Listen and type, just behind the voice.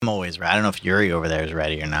I'm always ready. I don't know if Yuri over there is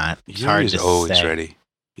ready or not. It's hard He's to always say. ready.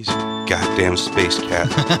 He's a goddamn space cat.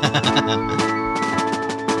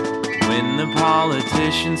 When the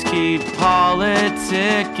politicians keep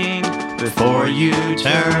politicking before you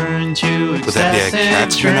turn to Would that be a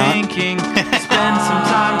excessive Katzmann? drinking, spend some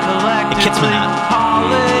time collectively Kitzmann.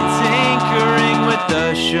 politinkering with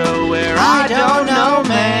the show where I don't know,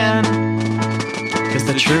 man. Cause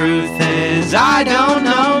the truth is, I don't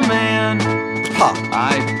know, man. Huh.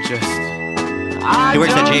 He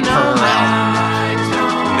works at J. Pearl.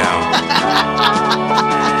 No.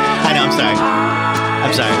 I know, I'm sorry.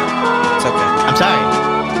 I'm sorry. It's okay. I'm sorry.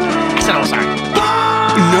 I said I'm sorry.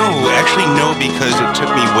 No, actually no, because it took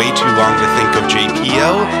me way too long to think of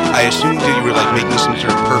JPL. I assumed that you were like making some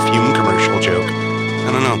sort of perfume commercial joke. I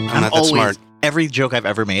don't know. I'm not that smart. Every joke I've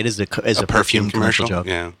ever made is a perfume commercial joke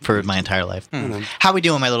Yeah. for my entire life. Hmm. How we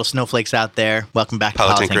doing, my little snowflakes out there? Welcome back to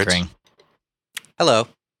Politinkers. Politinkering. Hello.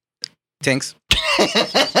 Tinks.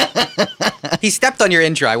 He stepped on your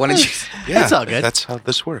intro. I wanted you... Yeah, It's all good. That's how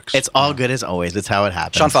this works. It's all good as always. It's how it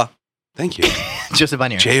happens. Sean Fa. Thank you. Joseph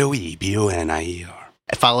Bonnier. JoeBonier.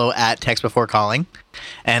 Follow at Text Before Calling.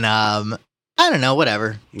 And I don't know,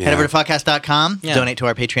 whatever. Yeah. Head over to podcast.com. Yeah. Donate to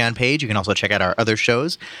our Patreon page. You can also check out our other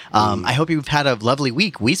shows. I hope you've had a lovely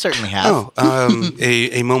week. We certainly have.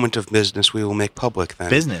 A moment of business we will make public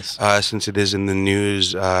then. Business. Since it is in the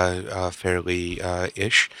news fairly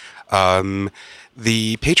ish.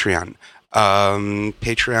 The Patreon.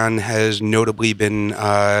 Patreon has notably been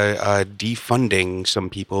defunding some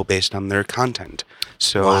people based on their content.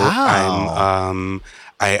 So Wow.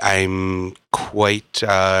 I'm quite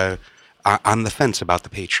on the fence about the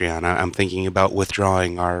Patreon. I'm thinking about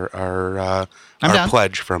withdrawing our down.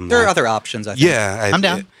 pledge from There that. are other options, I think. Yeah, I'm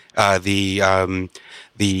down.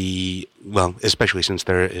 Well, especially since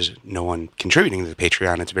there is no one contributing to the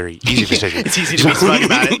Patreon, it's a very easy decision. It's easy to be smug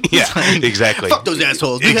about it. Yeah, It's like, exactly. Fuck those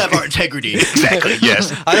assholes. We have our integrity. Exactly.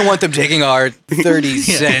 Yes. I don't want them taking our 30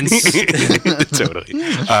 cents. Totally.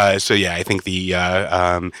 So yeah, I think the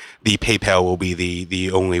PayPal will be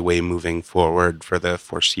the only way moving forward for the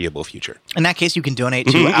foreseeable future. In that case, you can donate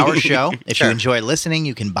to our show. If Sure. you enjoy listening,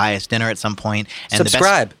 you can buy us dinner at some point. And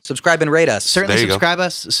Subscribe and rate us. Certainly There you go.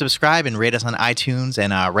 subscribe and rate us on iTunes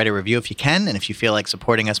and write a review if you can. And if you feel like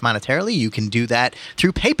supporting us monetarily, you can do that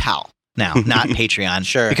through PayPal now, not Patreon.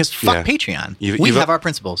 Sure. Because fuck Yeah. Patreon. You've- We you've- have our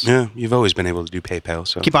principles. Yeah, you've always been able to do PayPal,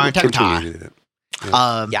 so Keep our integrity. continue to do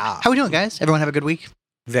that. Yeah. How we doing, guys? Everyone have a good week?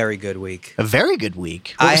 Very good week. A very good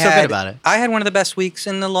week. What was so good about it? I had one of the best weeks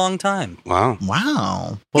in a long time. Wow.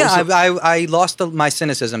 Wow. What was Yeah, so- I lost my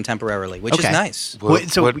cynicism temporarily, which is Okay. nice. What,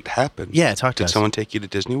 so- what happened? yeah, talk to Did us. someone take you to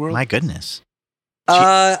Disney World? My goodness.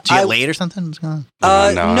 Uh, Did you I- get late or something? What's going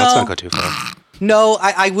on? No, let's not go too far. No,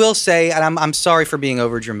 I will say, and I'm sorry for being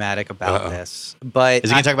over dramatic about this, but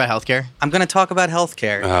Is he going to talk about healthcare? I'm going to talk about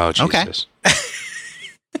healthcare. Oh, Okay. Jesus.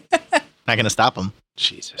 Not going to stop him.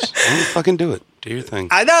 Jesus. Fucking do it. Do your thing.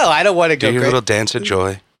 I know, I don't want to Do go your crazy. little dance of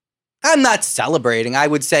joy. I'm not celebrating. I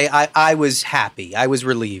would say I was happy. I was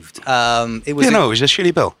relieved. It was Yeah, no, it was just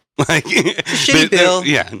shitty bill. Like shitty bill.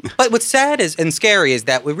 Yeah. But what's sad is and scary is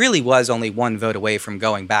that we really was only one vote away from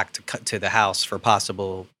going back to the House for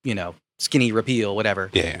possible, skinny repeal, whatever.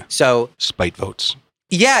 Yeah. So Spite votes.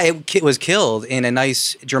 yeah, it was killed in a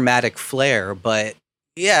nice dramatic flair, but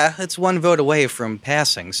yeah, it's one vote away from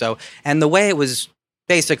passing. So, and the way it was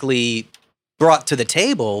basically brought to the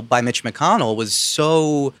table by Mitch McConnell was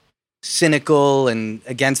so cynical and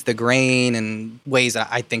against the grain and ways that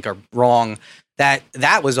I think are wrong.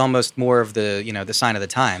 That was almost more of the the sign of the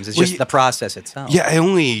times. It's Well, just the process itself. Yeah,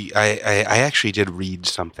 I actually did read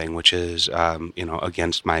something which is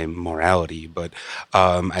against my morality, but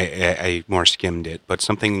I more skimmed it. But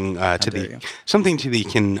something something to the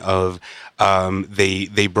kin of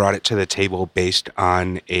they brought it to the table based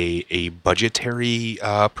on a budgetary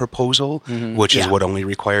proposal, which is Yeah. what only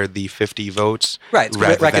required the 50 votes. Right, it's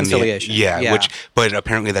rather than reconciliation. Yeah. but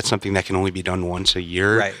apparently that's something that can only be done once a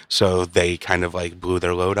year. Right. So they kind of like blew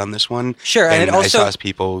their load on this one. Sure, and it I also- saw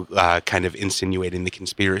people kind of insinuating the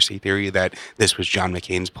conspiracy theory that this was John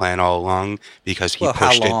McCain's plan all along because he Well, how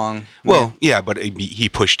pushed long? it. Well, yeah, but he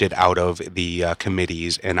pushed it out of the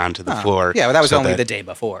committees and onto the floor. Yeah, well, that was so only the day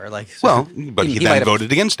before. But he might then have-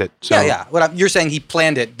 voted against it. So Yeah. You're saying he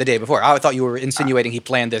planned it the day before. I thought you were insinuating he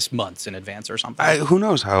planned this months in advance or something. Who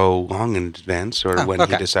knows how long in advance or when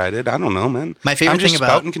okay. he decided? I don't know, man. My favorite I'm just thing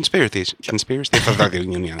about- spouting conspiracies. Conspiracy.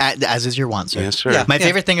 As is your want, sponsor. Yes, sir. Yeah. My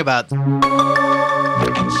favorite thing about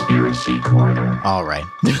The Conspiracy Corner. all right.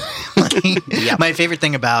 My favorite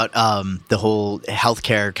thing about the whole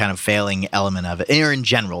healthcare kind of failing element of it, or in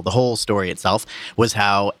general, the whole story itself, was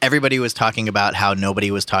how everybody was talking about how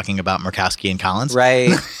nobody was talking about Murkowski and Collins.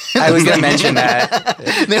 Right. I was going to mention that.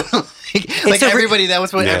 They were like everybody, that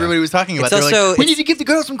was what everybody was talking about. It's They're also- like, we need to give the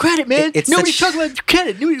girls some credit, man. It's Nobody's such- talking about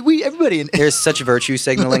credit. Everybody. There's such virtue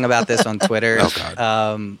signaling about this on Twitter. Oh,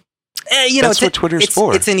 God. You know, That's what Twitter's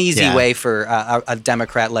for. It's an easy Yeah. way for a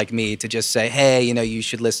Democrat like me to just say, "Hey, you know, you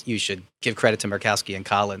should give credit to Murkowski and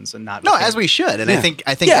Collins and not." No, McCain." as we should, and Yeah.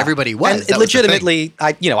 I think everybody was. And That was the thing. legitimately,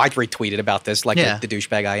 I retweeted about this like Yeah. the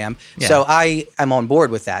douchebag I am. Yeah. So I am on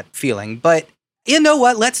board with that feeling. But you know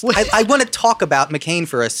what? I want to talk about McCain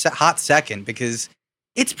for a hot second because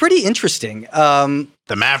it's pretty interesting. The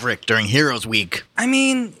Maverick during Heroes Week. I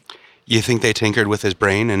mean, You think they tinkered with his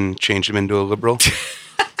brain and changed him into a liberal?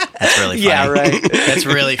 That's really funny. Yeah, right. That's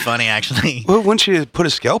really funny, actually. Well, once you put a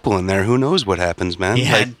scalpel in there, who knows what happens, man? He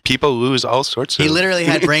had- Like, people lose all sorts of... He literally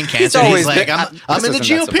had brain cancer. always He's like, been- I'm this in the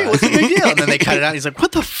isn't that GOP. What's the surprising. big deal? And then they cut it out. He's like,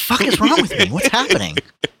 what the fuck is wrong with me? What's happening?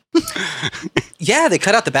 yeah, they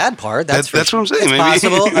cut out the bad part. That's what I'm saying, It's maybe.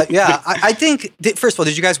 possible. Yeah, I think. First of all,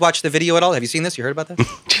 did you guys watch the video at all? Have you seen this? You heard about this?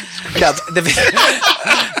 No, the video.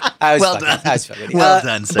 I was Well fucking- done. I was fucking- Well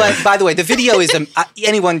done, sir. But by the way, the video is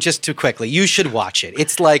anyone just too quickly. You should watch it.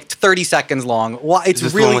 It's like 30 seconds long. It's Is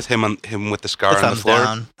this the really one with him with the scar on the Thumbs floor?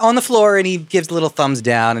 down. on the floor, and he gives little thumbs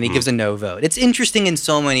down, and he gives a no vote. It's interesting in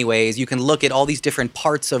so many ways. You can look at all these different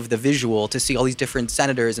parts of the visual to see all these different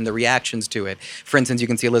senators and the reactions to it. For instance, you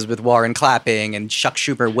can see Elizabeth Warren clapping and Chuck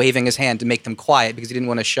Schumer waving his hand to make them quiet because he didn't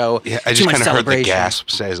want to show Yeah, I too just much kind of heard the celebration.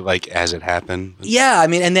 gasps as it happened. Yeah, I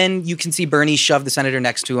mean, and then you can see Bernie shove the senator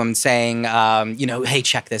next to him saying, hey,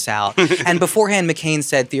 check this out. And beforehand, McCain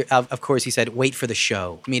said, of course, he said, wait for the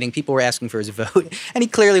show, meaning people were asking for his vote. And he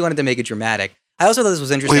clearly wanted to make it dramatic. I also thought this was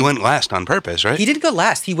Well, interesting. he went last on purpose, right? He didn't go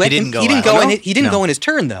last. He went. He didn't go He didn't last. go. Oh, no? He didn't No. go in his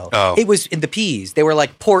turn though. Oh. It was in the P's. They were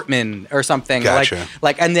like Portman or something. Gotcha.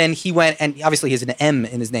 And then he went, and obviously he has an M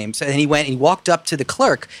in his name. So and he went and he walked up to the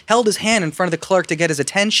clerk, held his hand in front of the clerk to get his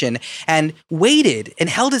attention, and waited and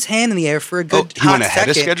held his hand in the air for a good he went hot ahead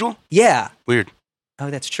of second. schedule? Yeah. Weird. Oh,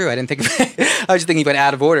 that's true. I didn't think of it. I was just thinking he went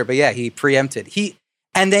out of order, but yeah, he preempted.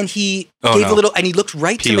 And then he gave a little, and he looked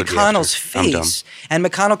right P to would be McConnell's after. I'm dumb. face, and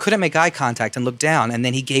McConnell couldn't make eye contact and looked down, and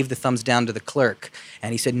then he gave the thumbs down to the clerk,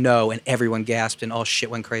 and he said no, and everyone gasped, and all shit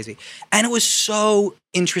went crazy. And it was so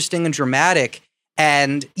interesting and dramatic,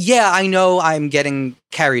 and yeah, I know I'm getting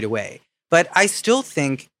carried away, but I still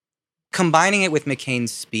think combining it with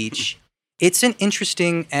McCain's speech, it's an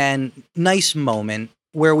interesting and nice moment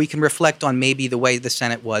where we can reflect on maybe the way the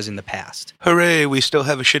Senate was in the past. Hooray, we still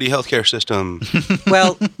have a shitty healthcare system.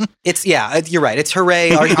 Well, you're right. It's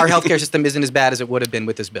hooray. Our healthcare system isn't as bad as it would have been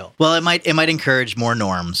with this bill. Well, it might encourage more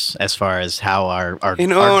norms as far as how our Hey,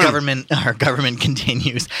 Norm. government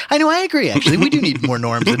continues. I know, I agree. Actually, we do need more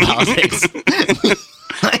norms in politics.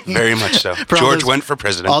 Very much so. For all George those- went for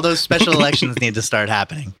president. All those special elections need to start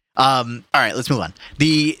happening. All right, let's move on.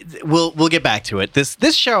 We'll get back to it.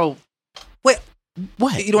 This show. Wait,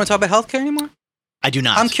 What? you don't want to talk about healthcare anymore? I do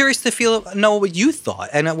not. I'm curious to know what you thought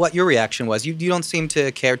and what your reaction was. You don't seem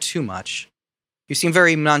to care too much. You seem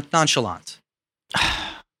very nonchalant.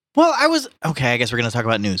 Well, I was okay. I guess we're going to talk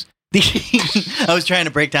about news. I was trying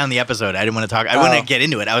to break down the episode. I didn't want to talk. I wanted to get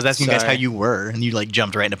into it. I was asking you guys how Sorry. you were, and you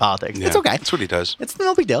jumped right into politics. Yeah, It's okay. That's what he does. It's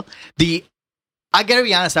no big deal. I gotta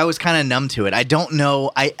be honest. I was kind of numb to it. I don't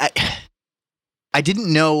know. I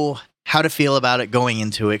didn't know how to feel about it going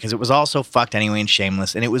into it because it was all so fucked anyway and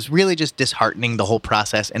shameless, and it was really just disheartening, the whole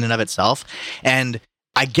process in and of itself. And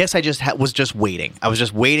I guess I just was just waiting. I was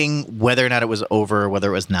just waiting whether or not it was over, or whether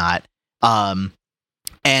it was not.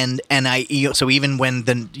 And so even when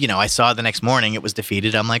I saw the next morning it was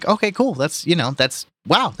defeated, I'm like, okay, cool. That's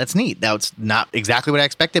wow, that's neat. That's not exactly what I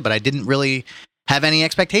expected, but I didn't really have any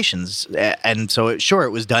expectations. And so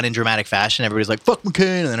it was done in dramatic fashion. Everybody's like, fuck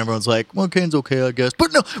McCain. And then everyone's like, well, McCain's okay, I guess.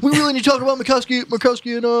 But no, we really need to talk about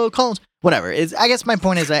Murkowski and Collins. Whatever. I guess my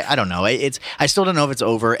point is, I don't know. I still don't know if it's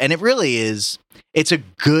over. And it really is, it's a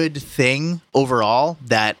good thing overall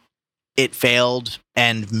that it failed,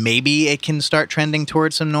 and maybe it can start trending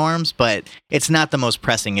towards some norms, but it's not the most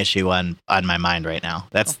pressing issue on my mind right now.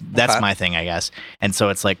 That's my thing, I guess. And so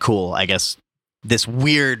it's like, cool, I guess this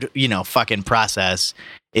weird, fucking process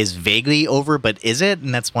is vaguely over, but is it?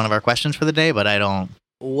 And that's one of our questions for the day, but I don't.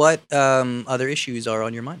 What other issues are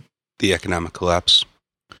on your mind? The economic collapse.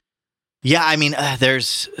 Yeah, I mean,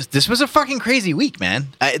 this was a fucking crazy week, man.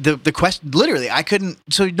 The question, literally, I couldn't.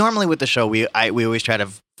 So normally with the show, we always try to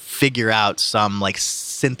figure out some like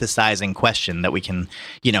synthesizing question that we can,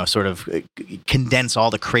 sort of condense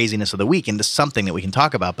all the craziness of the week into something that we can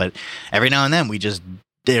talk about. But every now and then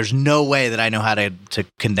there's no way that I know how to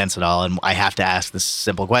condense it all. And I have to ask this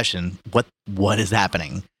simple question. What is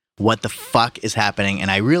happening? What the fuck is happening?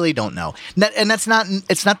 And I really don't know. And it's not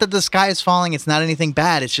that the sky is falling. It's not anything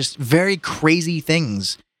bad. It's just very crazy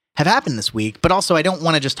things have happened this week, but also I don't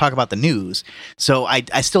want to just talk about the news. So I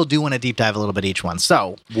still do want to deep dive a little bit each one.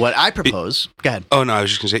 So what I propose, go ahead. Oh, no, I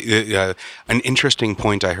was just going to say, an interesting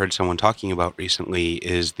point I heard someone talking about recently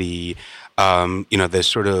is the this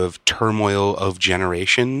sort of turmoil of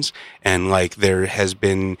generations. And like there has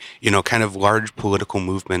been, kind of large political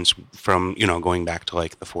movements from, going back to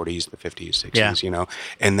like the 40s, the 50s, 60s, Yeah.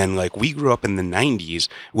 And then like we grew up in the 90s,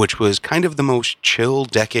 which was kind of the most chill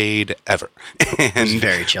decade ever. And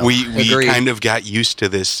very chill. We Agreed. kind of got used to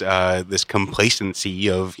this this complacency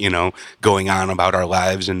of, going on about our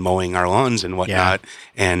lives and mowing our lawns and whatnot.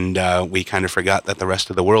 And we kind of forgot that the rest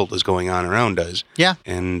of the world was going on around us. Yeah.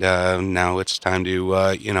 And now it's time to,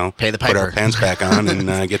 Pay the put our piper. pants back on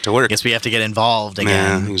and get to work. Guess we have to get involved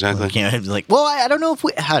again. Yeah, exactly. I don't know if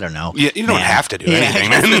I don't know. Yeah, you don't Man. have to do Yeah, anything,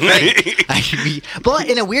 that's man. the thing. But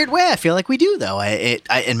in a weird way, I feel like we do, though.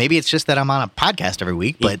 And maybe it's just that I'm on a podcast every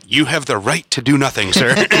week, but You have the right to do nothing,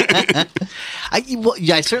 sir.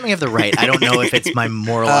 I certainly have the right. I don't know if it's my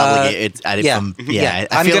moral obligation.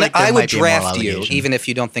 I would draft you, even if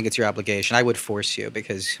you don't think it's your obligation. I would force you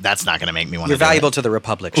because that's not going to make me want to. you're valuable to the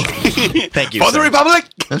Republic. Sean. Thank you. For the sir. Republic!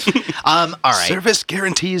 All right. Service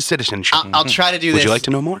guarantees citizenship. I'll try to do this. Would you like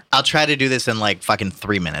to know more? I'll try to do this in like fucking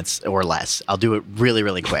 3 minutes or less. I'll do it really,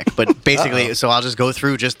 really quick. But basically, so I'll just go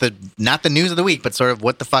through just not the news of the week, but sort of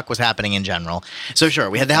what the fuck was happening in general. So sure,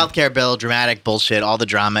 we had the healthcare bill, dramatic bullshit, all the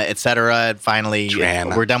drama, etc. Finally,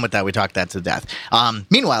 Drama. we're done with that. We talked that to death.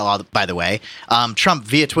 Meanwhile, by the way, Trump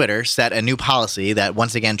via Twitter set a new policy that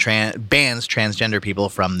once again bans transgender people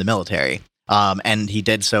from the military. And he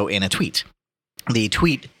did so in a tweet. The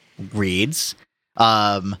tweet reads,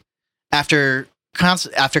 after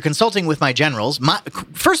consulting with my generals, my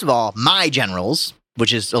generals,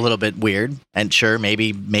 which is a little bit weird, and sure,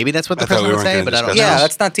 maybe that's what the I thought we president would weren't say, gonna but I don't know. discuss Yeah, Yes.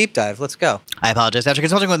 let's not deep dive. Let's go. I apologize. After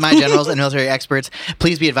consulting with my generals and military experts,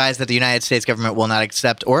 please be advised that the United States government will not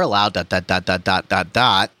accept or allow ...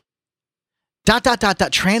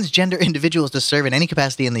 transgender individuals to serve in any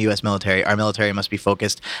capacity in the U.S. military. Our military must be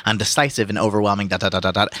focused on decisive and overwhelming ...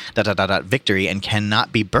 victory and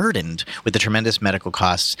cannot be burdened with the tremendous medical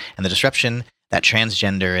costs and the disruption that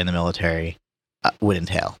transgender in the military would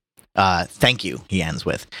entail. Thank you, he ends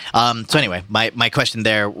with. So anyway, my question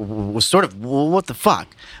there was sort of, what the fuck?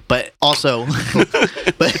 But also,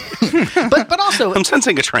 but also, I'm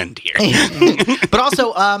sensing a trend here. but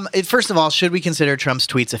also, first of all, should we consider Trump's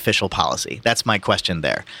tweets official policy? That's my question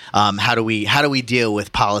there. How do we deal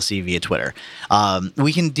with policy via Twitter?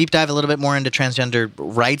 We can deep dive a little bit more into transgender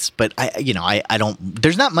rights, but I don't.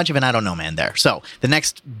 There's not much of an I don't know, man. There. So the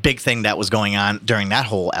next big thing that was going on during that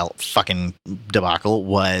whole fucking debacle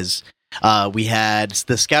was we had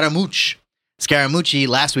the Scaramucci. Scaramucci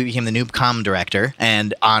last week became the new comm director,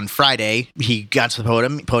 and on Friday he got to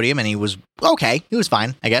the podium and he was okay. He was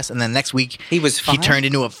fine, I guess. And then next week He was fine? he turned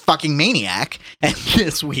into a fucking maniac. And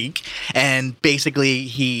this week, and basically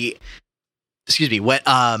when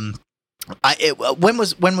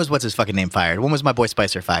was what's his fucking name fired? When was my boy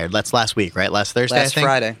Spicer fired? That's last week, right? Last Thursday, I Last think?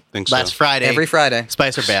 Friday. Think so. Last Friday. Every Friday.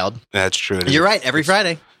 Spicer bailed. That's true. It is. You're right. Every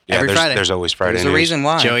Friday. Yeah, every Friday. There's always Friday. There's a news. reason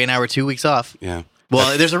why. Joey and I were 2 weeks off. Yeah.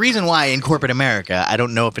 Well, there's a reason why in corporate America. I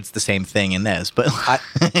don't know if it's the same thing in this, but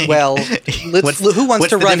who wants what's to the run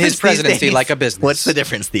difference his these presidency days? like a business? What's the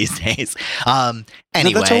difference these days?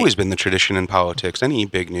 Anyway, That's always been the tradition in politics. Any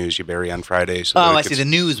big news you bury on Friday. So Oh, that I it see. gets- The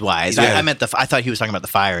news-wise, Yeah. I meant I thought he was talking about the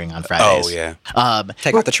firing on Fridays. Oh, yeah.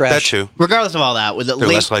 Take out the trash. That too. Regardless of all that, with the They're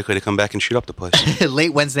late, less likely to come back and shoot up the place.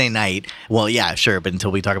 late Wednesday night. Well, yeah, sure, but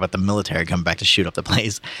until we talk about the military coming back to shoot up the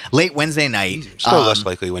place. Late Wednesday night. Still less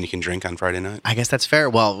likely when you can drink on Friday night. I guess that's fair.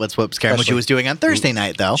 Well, that's what Scaramucci Especially was doing on Thursday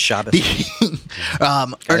night, though. Shabbos. Or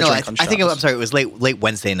no, drink on I think I'm Shabbos. sorry. It was late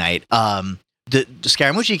Wednesday night. The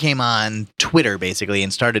Scaramucci came on Twitter basically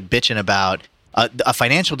and started bitching about a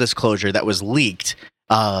financial disclosure that was leaked.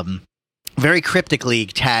 Very cryptically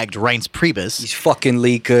tagged Reince Priebus. These fucking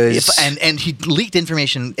leakers. And he leaked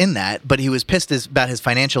information in that, but he was pissed about his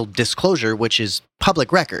financial disclosure, which is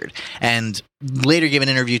public record. And later gave an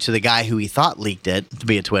interview to the guy who he thought leaked it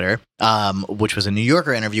via Twitter, which was a New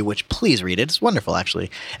Yorker interview, which please read it. It's wonderful, actually.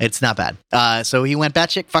 It's not bad. So he went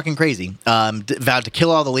batshit fucking crazy. Vowed to kill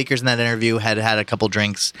all the leakers in that interview, had a couple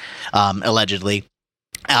drinks, allegedly.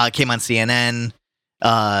 Came on CNN.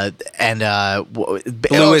 Blew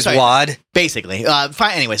his wad. Basically.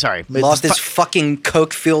 Anyway, sorry. Lost his fucking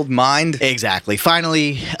coke-filled mind. Exactly.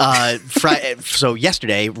 Finally, so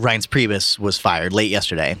yesterday, Reince Priebus was fired late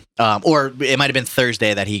yesterday. Or it might have been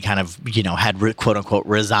Thursday that he kind of, had quote unquote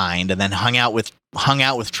resigned and then hung out with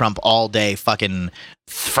Trump all day fucking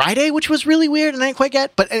Friday, which was really weird and I didn't quite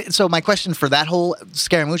get. But so my question for that whole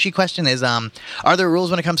Scaramucci question is, are there rules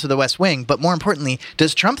when it comes to the West Wing? But more importantly,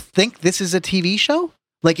 does Trump think this is a TV show?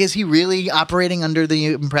 Like, is he really operating under the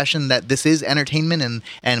impression that this is entertainment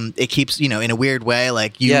and it keeps, in a weird way,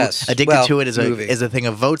 like addicted to it as a thing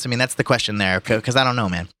of votes? I mean, that's the question there, because I don't know,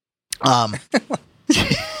 man.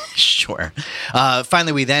 Sure.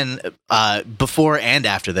 Finally, we then, before and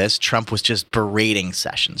after this, Trump was just berating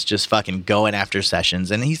Sessions, just fucking going after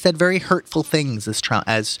Sessions. And he said very hurtful things,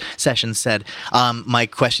 as Sessions said. My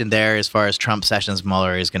question there, as far as Trump, Sessions,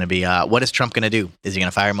 Mueller, is going to be, what is Trump going to do? Is he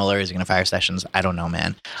going to fire Mueller? Is he going to fire Sessions? I don't know,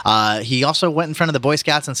 man. He also went in front of the Boy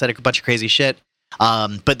Scouts and said a bunch of crazy shit.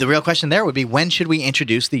 But the real question there would be, when should we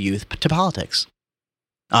introduce the youth to politics?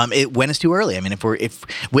 When is too early? I mean, if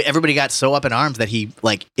everybody got so up in arms that he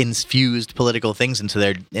infused political things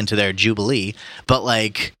into their jubilee, but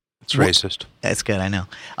it's racist. That's good, I know.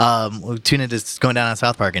 Tune into going down on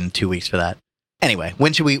South Park in 2 weeks for that. Anyway,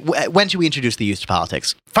 when should we introduce the youth to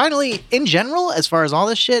politics? Finally, in general, as far as all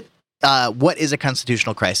this shit, what is a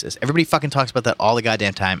constitutional crisis? Everybody fucking talks about that all the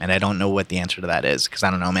goddamn time, and I don't know what the answer to that is, because I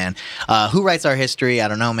don't know, man. Who writes our history? I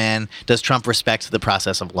don't know, man. Does Trump respect the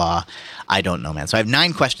process of law? I don't know, man. So I have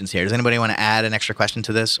 9 questions here. Does anybody want to add an extra question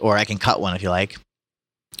to this? Or I can cut one if you like.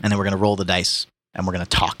 And then we're going to roll the dice, and we're going to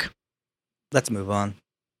talk. Let's move on.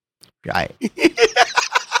 Right.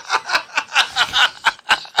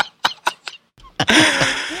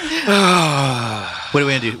 What are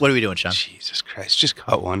we gonna do? What are we doing, Sean? Jesus Christ! Just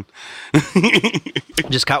cut one.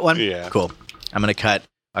 Just cut one? Yeah. Cool. I'm gonna cut.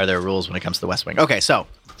 Are there rules when it comes to the West Wing? Okay, so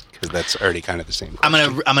because that's already kind of the same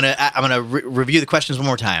question. I'm gonna review the questions one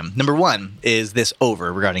more time. Number 1, is this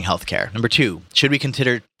over regarding healthcare? Number 2, should we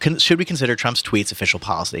consider Trump's tweets official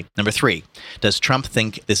policy? Number 3, does Trump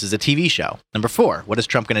think this is a TV show? Number 4, what is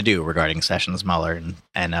Trump gonna do regarding Sessions, Mueller,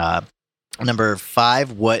 and Number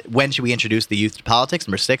 5, when should we introduce the youth to politics?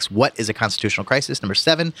 Number 6, what is a constitutional crisis? Number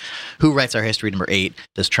 7, who writes our history? Number 8,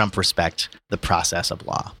 does Trump respect the process of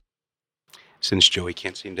law? Since Joey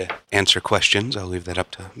can't seem to answer questions, I'll leave that up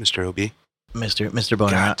to Mr. OB. Mr.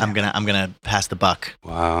 Boner, I'm gonna pass the buck.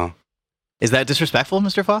 Wow. Is that disrespectful,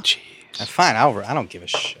 Mr. Faw? Jeez. Fine, I don't give a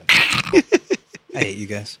shit. I hate you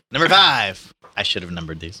guys. Number 5. I should have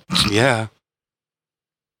numbered these. Yeah.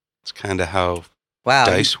 It's kind of how Wow.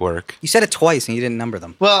 dice work. You said it twice and you didn't number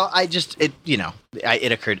them. Well,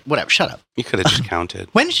 it occurred. Whatever. Shut up. You could have just counted.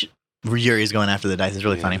 Yuri's going after the dice. It's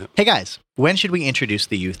really funny. Hey guys, when should we introduce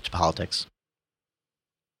the youth to politics?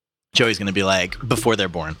 Joey's going to be like, before they're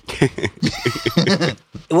born.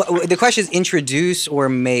 The question is introduce or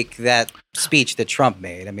make that speech that Trump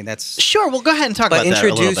made. I mean, that's... Sure, well, go ahead and talk about that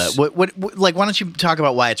a little bit. What, why don't you talk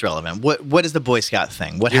about why it's relevant? What is the Boy Scout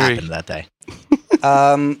thing? What happened that day?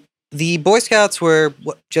 The Boy Scouts were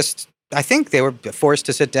I think they were forced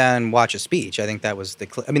to sit down and watch a speech. I think that was they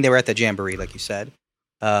were at the Jamboree, like you said.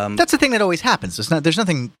 That's the thing that always happens. There's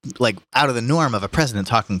nothing out of the norm of a president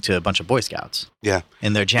talking to a bunch of Boy Scouts. Yeah.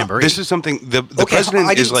 In their Jamboree. This is something the president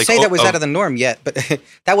I didn't is like say that was out of the norm yet, but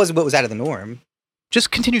that wasn't what was out of the norm.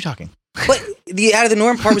 Just continue talking. But the out of the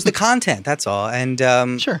norm part was the content. That's all.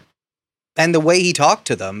 And sure. And the way he talked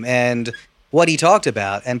to them and what he talked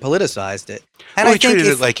about and politicized it. And I treated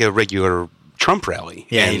it like a regular Trump rally.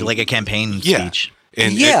 Yeah, like a campaign speech.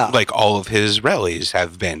 And like all of his rallies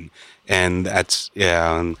have been. And that's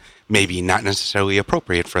maybe not necessarily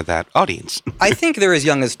appropriate for that audience. I think they're as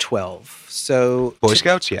young as 12. So Boy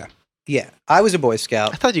Scouts, yeah. Yeah, I was a Boy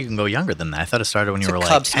Scout. I thought you can go younger than that. I thought it started when you were like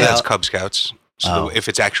Cub 10. Yeah, it's Cub Scouts. So if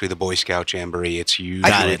it's actually the Boy Scout Jamboree, it's usually...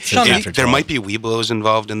 Got it. There might be Weeblos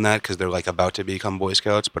involved in that because they're about to become Boy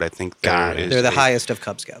Scouts, but I think they're the highest of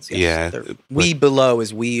Cub Scouts. Yes. Yeah. We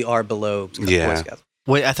are below Boy Scouts.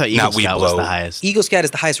 Wait, I thought Eagle Scout was the highest. Eagle Scout is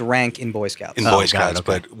the highest rank in Boy Scouts. Boy Scouts,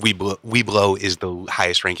 okay. But Weeblo is the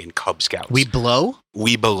highest rank in Cub Scouts. Weeblo?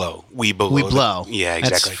 Weeblo. Yeah,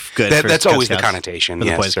 exactly. That's good. That's always the connotation. For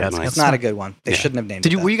the Boy Scouts. Certainly. That's not a good one. They shouldn't have named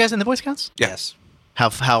it. Were you guys in the Boy Scouts? Yeah. Yes.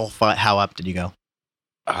 How up did you go?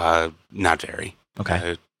 Not very.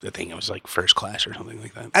 Okay. I think it was first class or something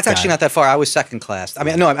like that. That's actually not that far. I was second class. Sorry.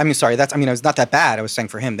 It was not that bad. I was saying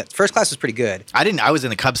for him that first class was pretty good. I was in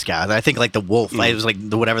the Cub Scouts. I think the wolf. I was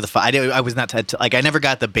whatever the I was not I never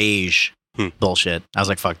got the beige bullshit. I was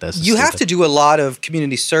like, fuck this. You have to do a lot of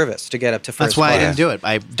community service to get up to first class. That's why I didn't do it.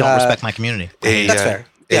 I don't respect my community. That's fair.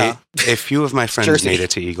 Yeah. A few of my friends Jersey. made it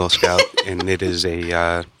to Eagle Scout, and it is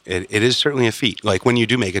it is certainly a feat. Like when you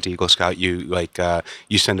do make it to Eagle Scout,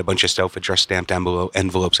 you send a bunch of self-addressed stamped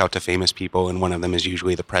envelopes out to famous people, and one of them is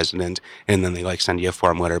usually the president, and then they send you a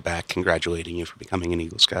form letter back congratulating you for becoming an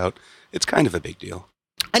Eagle Scout. It's kind of a big deal.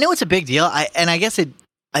 I know it's a big deal. I guess a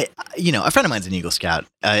friend of mine's an Eagle Scout,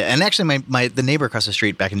 and actually the neighbor across the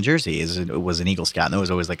street back in Jersey was an Eagle Scout, and that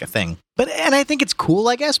was always like a thing. And I think it's cool,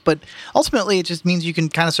 I guess. But ultimately, it just means you can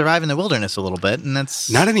kind of survive in the wilderness a little bit, and that's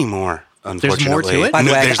Not anymore. Unfortunately, more to it? By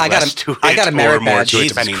the way, There's I got less a- to I got a it merit or more badge. to it,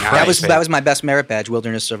 Jesus depending on how Christ. you That say was my best merit badge,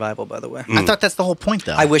 wilderness survival. By the way, I thought that's the whole point,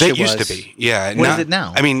 though. I wish That it used was. to be, yeah. What is it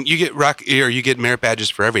now? I mean, you get you get merit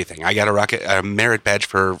badges for everything. I got a merit badge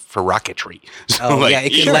for rocketry. So, Oh yeah,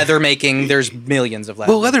 sure. leather making. There's millions of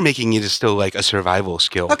leather. Well, leather making is still like a survival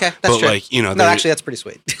skill. Okay, that's but true. no, No, actually, that's pretty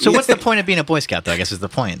sweet. So what's the point of being a Boy Scout, though? I guess is the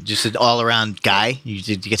point. Just an all-around guy. You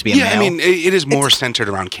get to be a yeah, male. I mean, it is more centered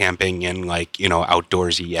around camping and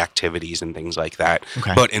outdoorsy activities and things like that.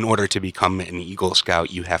 Okay. But in order to become an Eagle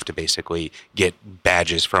Scout, you have to basically get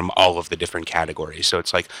badges from all of the different categories. So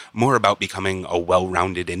it's like more about becoming a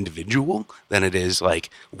well-rounded individual than it is like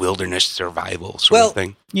wilderness survival sort of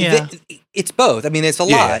thing. Yeah. It's both. I mean, it's a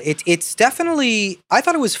Yeah. lot. It's definitely. I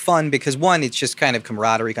thought it was fun because one, it's just kind of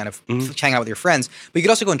camaraderie, kind of hang out with your friends. But you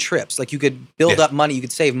could also go on trips. Like you could build Yeah. up money. You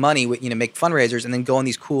could save money with make fundraisers and then go on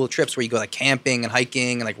these cool trips where you go like camping and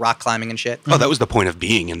hiking and like rock climbing and shit. Oh, that was the point of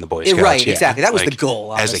being in the Boy Scouts. Right, yeah. exactly. That was the Like,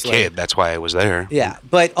 goal, As a honestly. kid, that's why I was there. Yeah,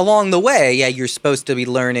 but along the way, you're supposed to be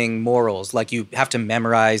learning morals. Like you have to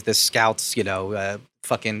memorize the scouts.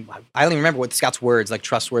 Fucking. I don't even remember what the scouts' words like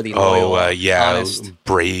trustworthy, loyal, honest.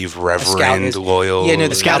 brave, scout reverend, is- loyal. Yeah, no,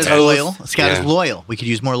 the Scout is Scouts are- loyal. A Scout is Yeah. loyal. We could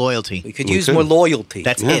use more loyalty. We could We use could. more loyalty.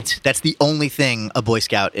 That's Yeah. it. That's the only thing a Boy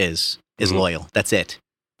Scout is Mhm. loyal. That's it.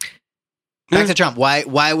 Yeah. Back to Trump.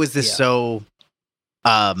 Why was this Yeah. so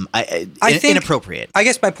I think- inappropriate? I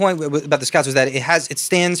guess my point about the Scouts was that it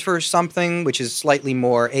stands for something which is slightly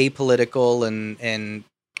more apolitical and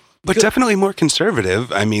But definitely more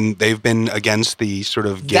conservative. I mean, they've been against the sort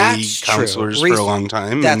of gay That's true. counselors for a long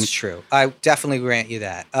time. that's true. I definitely grant you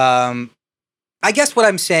that. I guess what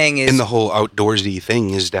I'm saying is And the whole outdoorsy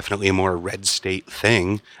thing is definitely a more red state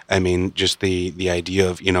thing. I mean, just the idea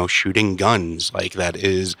of, shooting guns, like that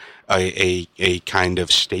is a kind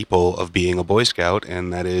of staple of being a Boy Scout.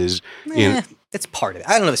 And that is, that's part of it.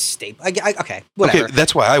 I don't know if it's staple. Okay, whatever. okay,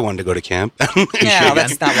 that's why I wanted to go to camp. Yeah,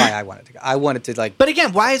 that's not why I wanted to go. I wanted to like. But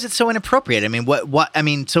again, why is it so inappropriate? I mean, what? I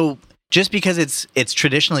mean, so just because it's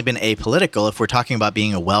traditionally been apolitical, if we're talking about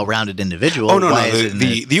being a well-rounded individual, Oh no, why no. is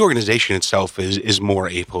it The organization itself is more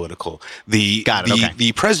apolitical. Got it, okay.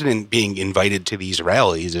 The president being invited to these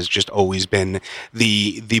rallies has just always been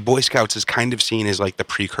the Boy Scouts is kind of seen as like the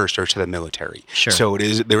precursor to the military. Sure. So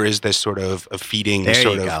there is this sort of a feeding there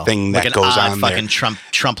sort you of go. thing like that an goes odd on fucking there.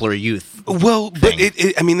 Trumpler youth. Well, but thing.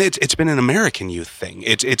 it's been an American youth thing.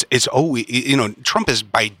 It's always Trump is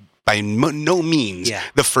by no means Yeah.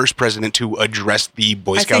 the first president to address the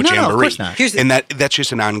Boy I Scout think- no, of Jamboree. course not. Here's the- And that's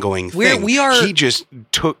just an ongoing thing. We are-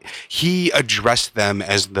 He addressed them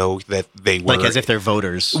as though that they were Like as if they're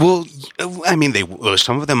voters. Well, I mean,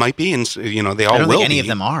 some of them might be, and they all I don't will think any be. of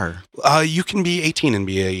them are. You can be 18 and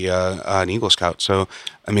be an Eagle Scout. So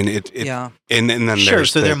I mean, Yeah. and then Sure,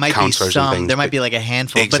 there's so the there might be counselors and some. things, There might but- be like a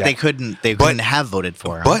handful, but they Exactly. couldn't have voted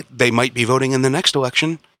for him. But they might be voting in the next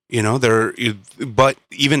election. But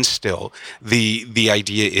even still, the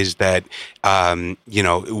idea is that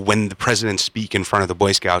when the presidents speak in front of the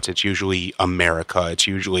Boy Scouts, it's usually America. It's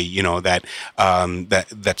usually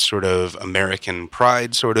that sort of American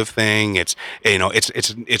pride sort of thing. It's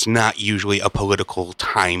not usually a political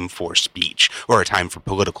time for speech or a time for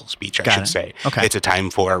political speech, I Got should it. say. Okay. It's a time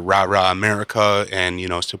for rah rah America and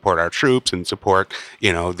support our troops and support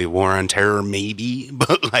the war on terror maybe,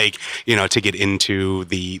 but to get into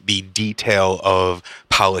the detail of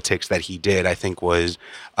politics that he did, I think was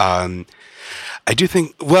I do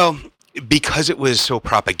think because it was so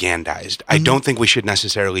propagandized, I don't think we should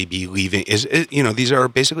necessarily be leaving. These are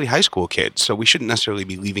basically high school kids, so we shouldn't necessarily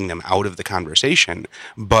be leaving them out of the conversation.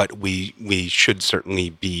 But we should certainly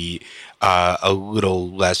be a little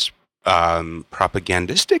less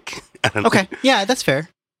propagandistic. I don't know. okay, yeah, that's fair.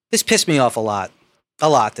 This pissed me off a lot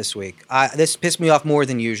this week. This pissed me off more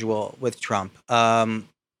than usual with Trump.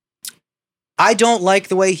 I don't like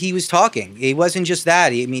the way he was talking. It wasn't just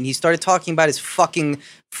that. He started talking about his fucking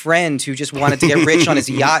friend who just wanted to get rich on his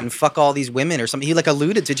yacht and fuck all these women or something. He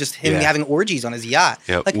alluded to just him Yeah. having orgies on his yacht.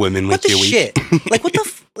 Yeah, Like, women what with the your week. shit? What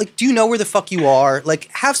the do you know where the fuck you are?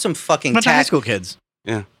 Have some fucking Bunch of high tact. school kids.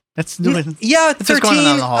 Yeah. That's Yeah, That's what's 13, going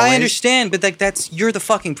on in the I hallways. understand, but you're the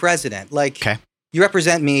fucking president. Okay. You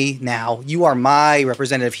represent me now. You are my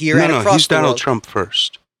representative here and across he's the Donald world. Trump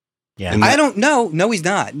first. Yeah. And I don't know. No, he's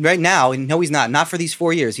not. Right now, no, he's not. Not for these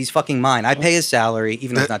 4 years. He's fucking mine. I pay his salary,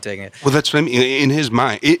 even though he's not taking it. Well, that's what I mean. In his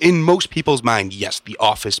mind, in most people's mind, yes, the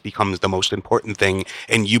office becomes the most important thing,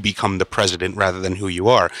 and you become the president rather than who you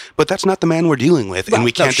are. But that's not the man we're dealing with, and Well,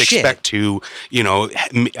 we no can't shit. expect to,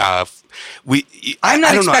 I'm not I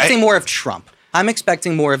don't know. expecting more of Trump. I'm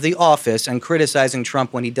expecting more of the office and criticizing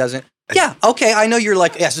Trump when he doesn't. Yeah, okay. I know you're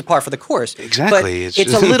like, yes, it's par for the course. Exactly. But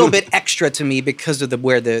it's a little bit extra to me because of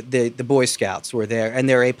where the Boy Scouts were there, and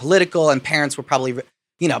they're apolitical, and parents were probably,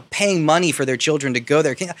 paying money for their children to go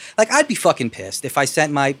there. Like, I'd be fucking pissed if I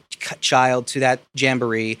sent my child to that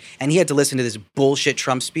jamboree and he had to listen to this bullshit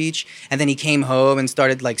Trump speech, and then he came home and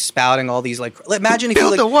started like spouting all these like. Imagine if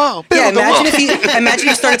build he the wall. Imagine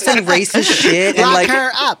he started saying racist shit and Lock like.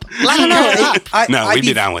 her up. I don't know. No, I'd we'd be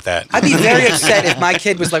be down with that. I'd be very upset if my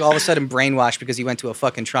kid was like all of a sudden brainwashed because he went to a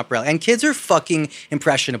fucking Trump rally. And kids are fucking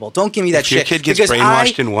impressionable. Don't give me that If shit. your kid gets because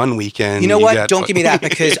brainwashed in one weekend, you know what? got Don't give me that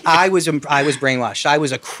because I was brainwashed. I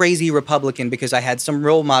was a crazy Republican because I had some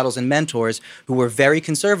role models and mentors who were very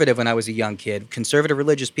conservative when I was a young kid, conservative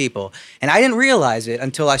religious people. And I didn't realize it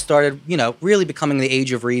until I started, really becoming the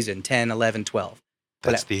age of reason, 10, 11, 12.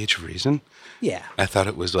 That's the age of reason? Yeah. I thought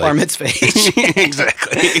it was like... Bar mitzvah age.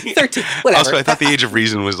 Exactly. 13, whatever. Also, I thought the age of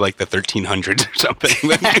reason was like the 1300s or something.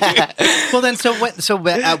 Well, then,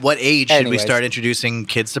 at what age should we Anyways. start introducing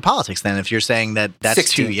kids to politics? Then, if you're saying that that's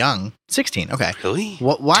 16. too young, 16. Okay. Really?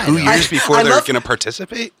 Why? 2 though? years before I they're love- going to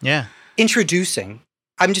participate? Yeah. Introducing.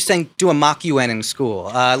 I'm just saying, do a mock UN in school.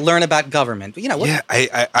 Learn about government. What? Yeah,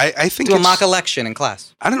 I think Do a it's... mock election in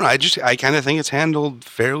class. I don't know. I kind of think it's handled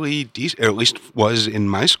fairly decent, or at least was in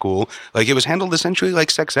my school. Like, it was handled essentially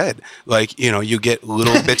like sex ed. Like, you get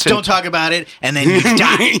little bits. Don't talk about it, and then you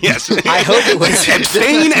die. Yes. I hope it was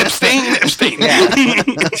abstain.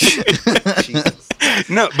 Jesus.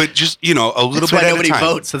 No, but just a little That's bit why at nobody a time.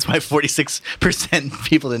 votes. That's why 46%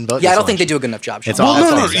 people didn't vote. Yeah, I this don't think they election. do a good enough job. It's Sean. all- Well, no,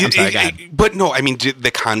 no, That's all I'm sorry, go ahead. but no, I mean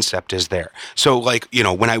the concept is there. So, like,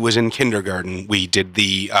 when I was in kindergarten, we did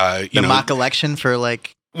the The mock election for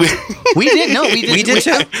like. We did. No, we did. We did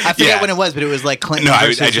too? I forget Yeah. when it was, but it was like Clinton. No, I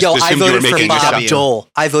versus, just Yo, I assumed you were voted for making Bob HW. Dole.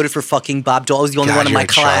 I voted for fucking Bob Dole. I was the only God, one in you're my a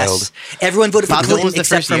class. child. Everyone voted for Bob Dole Clinton was the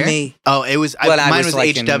except first for year? me. Oh, it was. When I mine was, was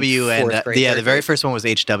like, in HW and fourth grade, the third very grade. first one was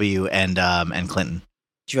HW and Clinton.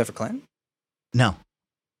 Did you vote for Clinton? No,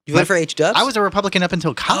 You voted for H-Dubs? I was a Republican up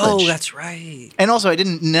until college. Oh, that's right. And also,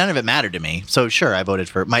 none of it mattered to me. So sure, I voted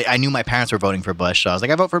for I knew my parents were voting for Bush, so I was like,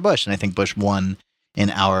 I vote for Bush, and I think Bush won in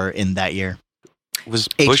that year. Was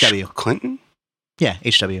Bush HW. Clinton? Yeah,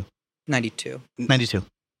 HW 92. 92.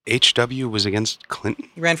 HW was against Clinton?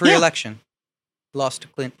 He ran for Yeah. re-election. Lost to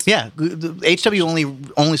Clinton. Yeah, HW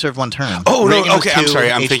only served one term. Oh Reagan no! was Okay, I'm 2,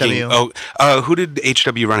 sorry. I'm HW. thinking. Who did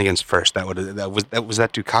HW run against first? Was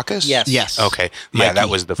that Dukakis? Yes. Yes. Okay. Yeah, Mikey. that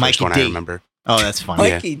was the first Mikey one D. I remember. Oh, that's funny.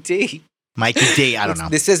 Yeah. Mikey D. Mikey D. I don't know.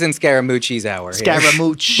 This isn't Scaramucci's hour. here.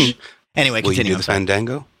 Scaramouche. Anyway, Will you continue. do the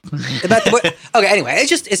Fandango? Okay, anyway,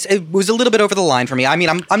 it was a little bit over the line for me. I mean,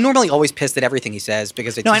 I'm normally always pissed at everything he says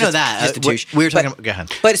because it's No, I know just that. institution. We were talking But- about. Go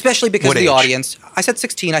ahead. But especially because What of the age? audience. I said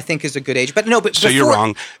 16, I think, is a good age. But no, but So you're before-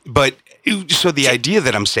 wrong. But so the idea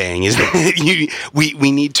that I'm saying is that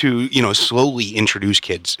we need to slowly introduce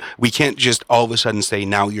kids. We can't just all of a sudden say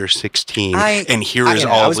now you're 16 and here is I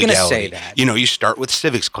all was gonna legality. say that. You start with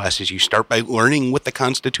civics classes. You start by learning what the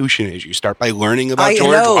Constitution is. You start by learning about I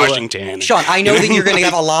George know. Washington. Sean, I know that you're going to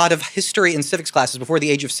have a lot of history and civics classes before the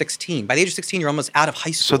age of 16. By the age of 16, you're almost out of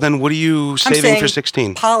high school. So then, what are you I'm saving saying for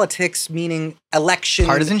 16? Politics, meaning election,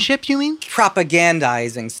 Partisanship, you mean?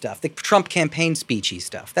 propagandizing stuff, the Trump campaign speechy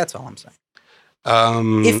stuff. That's all I'm saying.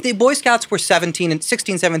 Mm. If the Boy Scouts were 16,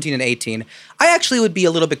 17, and 18, I actually would be a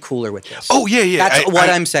little bit cooler with this. Oh yeah. That's what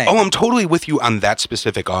I'm saying. Oh, I'm totally with you on that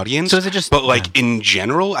specific audience. So is it just- But like in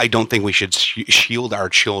general, I don't think we should shield our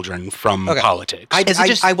children from Okay. politics. Is it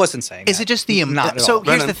just- I wasn't saying Is that. it just the Not at so all.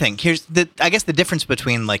 here's No. the thing. I guess the difference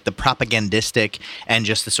between like the propagandistic and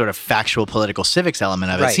just the sort of factual political civics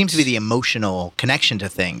element of it Right. seems to be the emotional connection to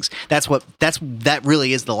things. That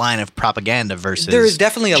really is the line of propaganda versus There is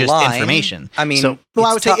definitely a just line. information. I mean, so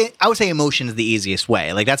well, it's I would say emotion is the easiest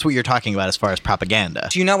way. Like that's what you're talking about as far as propaganda.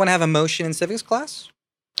 Do you not want to have emotion in civics class?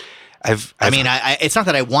 I've I mean, it's not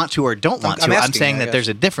that I want to or don't want I'm to. I'm asking saying you, I that there's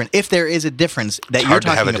guess. a difference. If there is a difference that it's you're hard to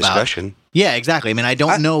talking have a about, discussion. Yeah, exactly. I mean, I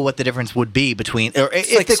don't know what the difference would be between. Or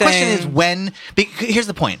if like the question saying- is when. Here's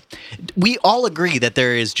the point: we all agree that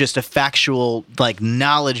there is just a factual, like,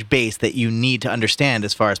 knowledge base that you need to understand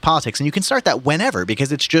as far as politics, and you can start that whenever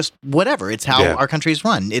because it's just whatever. It's how our country is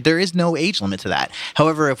run. There is no age limit to that.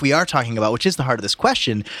 However, if we are talking about, which is the heart of this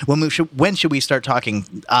question, when should we start talking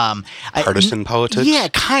Partisan politics? Yeah,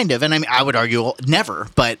 kind of. And I mean, I would argue never.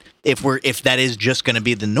 But if that is just going to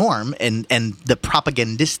be the norm and the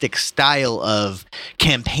propagandistic style of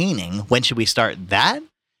campaigning, when should we start that?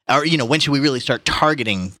 Or when should we really start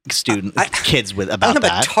targeting kids with I about don't know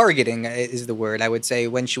that? about targeting is the word. I would say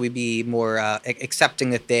when should we be more accepting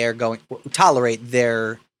that they're going tolerate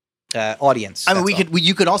their audience? I mean, that's all.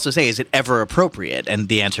 you could also say, is it ever appropriate? And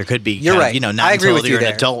the answer could be, You're right. not I agree until with you you're an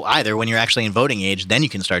there. adult either. When you're actually in voting age, then you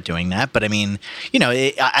can start doing that. But I mean,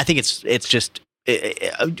 I think it's just.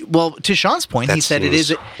 Well, to Sean's point, he said it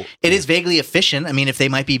is vaguely efficient. I mean, if they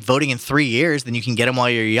might be voting in 3 years, then you can get them while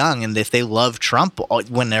you're young. And if they love Trump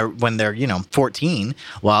when they're 14,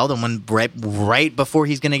 well, then when right before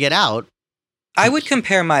he's going to get out. I would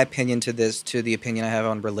compare my opinion to the opinion I have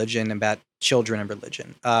on religion about children and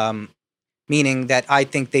religion. Meaning that I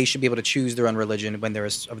think they should be able to choose their own religion when they're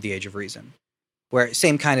of the age of reason. Where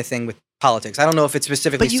same kind of thing with politics. I don't know if it's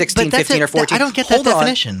specifically 16, 15, or 14. I don't get that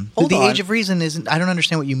definition. Hold the on. age of reason isn't. I don't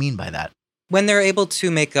understand what you mean by that. When they're able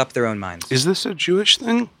to make up their own minds. Is this a Jewish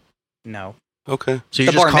thing? No. Okay. So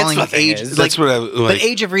you're The just bar calling mitzvah thing age. is- That's what I like. But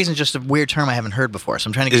age of reason is just a weird term I haven't heard before. So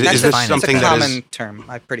I'm trying to Is get this define It's something a that common is- term,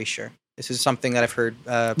 I'm pretty sure. This is something that I've heard.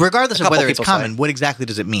 Regardless a of couple whether it's people say. common, what exactly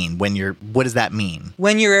does it mean? What does that mean?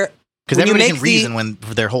 When you're... Because when you everybody make can reason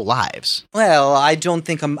for their whole lives. Well, I don't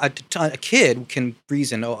think a kid can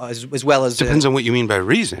reason as well as... Depends on what you mean by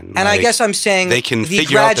reason. And I guess I'm saying... they can the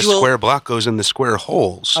figure out the gradual- square block goes in the square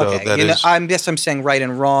hole. So Okay, that is I guess I'm saying right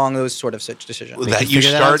and wrong, those sort of such decisions. They that can you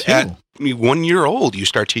figure that out start at too. 1 year old. You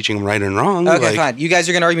start teaching them right and wrong. Okay, like, fine. You guys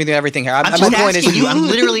are going to argue with me on everything here. I'm My just point asking is, you. I'm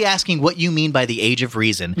literally asking what you mean by the age of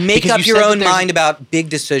reason. make Because up you your said that own there's- mind about big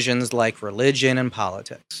decisions like religion and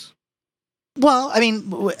politics. Well, I mean,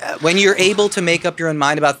 When you're able to make up your own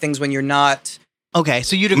mind about things when you're not... okay,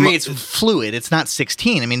 so you'd agree it's fluid. It's not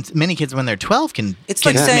 16. I mean, many kids when they're 12 can. It's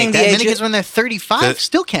can like saying make the that. age Many of- kids when they're 35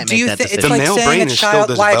 still can't Do make you that think it's decision. The like male saying brain a is still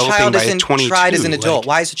child, why a developing child by isn't 22, tried as an adult? like-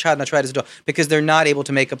 Why is a child not tried as an adult? Because they're not able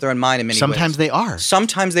to make up their own mind in many Sometimes ways. they are.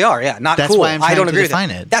 Sometimes they are, yeah. Not That's cool. why I'm I trying don't to agree define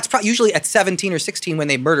with that. it. That's usually at 17 or 16 when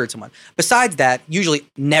they murdered someone. Besides that, usually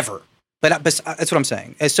never. But that's what I'm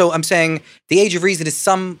saying. So I'm saying the age of reason is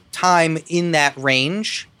some time in that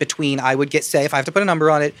range between, I would say, if I have to put a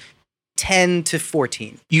number on it, 10 to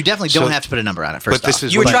 14. You definitely So- don't have to put a number on it. First but this off.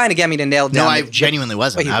 is You were what- trying to get me to nail down. No, I the- genuinely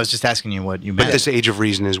wasn't. Wait, I was just asking you what you But meant. this age of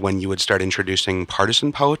reason is when you would start introducing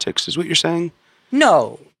partisan politics, is what you're saying?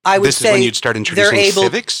 No, I would This say is when you'd start introducing they're able.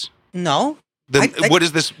 civics? No, Then I- what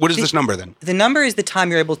is this? What is this number then? the number is the time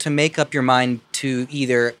you're able to make up your mind to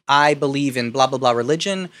either I believe in blah blah blah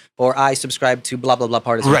religion or I subscribe to blah blah blah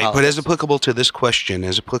partisan Right, but politics. as applicable to this question,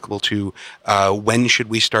 as applicable to when should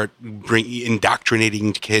we start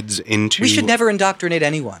indoctrinating kids into? We should never indoctrinate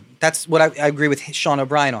anyone. That's what I agree with Sean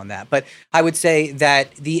O'Brien on that. But I would say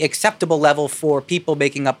that the acceptable level for people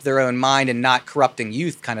making up their own mind and not corrupting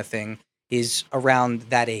youth kind of thing is around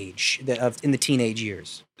that age, in the teenage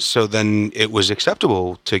years. So then it was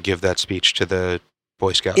acceptable to give that speech to the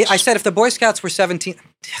Boy Scouts. I said if the Boy Scouts were 16,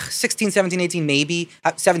 17, 18, maybe.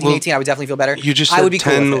 17, Well, 18, I would definitely feel better. You just I said would be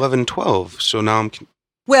cool 10, with it. 11, 12. So now I'm.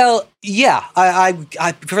 Well, yeah. I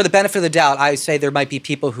for the benefit of the doubt, I say there might be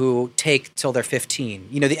people who take till they're 15.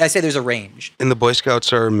 I say there's a range. And the Boy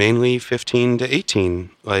Scouts are mainly 15 to 18.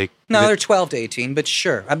 Like No, they're 12 to 18, but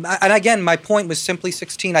sure. And again, my point was simply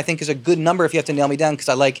 16, I think, is a good number if you have to nail me down because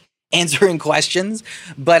I like answering questions.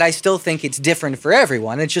 But I still think it's different for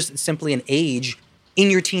everyone. It's just simply an age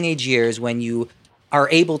in your teenage years when you are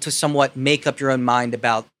able to somewhat make up your own mind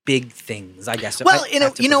about big things, I guess. Well, I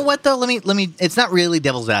have to you know put it. what though? Let me. It's not really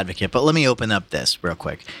devil's advocate, but let me open up this real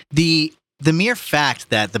quick. The mere fact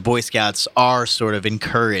that the Boy Scouts are sort of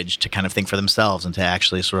encouraged to kind of think for themselves and to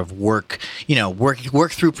actually sort of work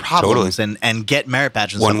through problems and get merit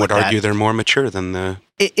badges. And one stuff would like argue that, they're more mature than the.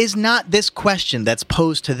 it is not this question that's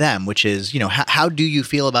posed to them, which is, how do you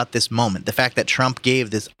feel about this moment? The fact that Trump gave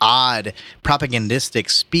this odd propagandistic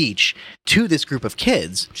speech to this group of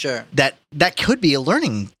kids. Sure. That could be a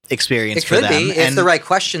learning experience It for could them. be if and the right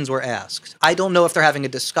questions were asked. I don't know if they're having a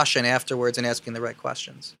discussion afterwards and asking the right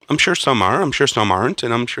questions. I'm sure some are. I'm sure some aren't,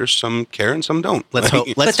 and I'm sure some care and some don't. Let's hope.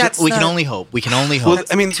 But that's We can not- only hope. We can only Well, hope.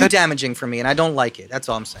 That's I mean, too that- damaging for me, and I don't like it. That's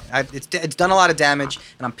all I'm saying. It's done a lot of damage,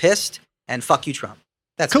 and I'm pissed. And fuck you, Trump.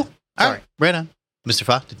 That's Cool. it. All Sorry. right. Right on. Mr.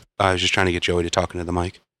 Fox. I was just trying to get Joey to talk into the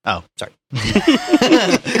mic. Oh, Sorry.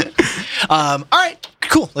 All right,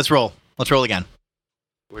 cool. Let's roll. Let's roll again.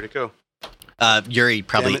 Where'd it go? Yuri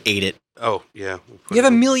probably Damn it. ate it. Oh, yeah. We'll put You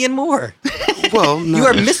have it a in. million more. Well, no. You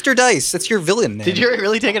are Mr. Dice. That's your villain name. Did Yuri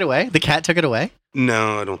really take it away? The cat took it away?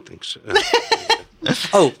 No, I don't think so.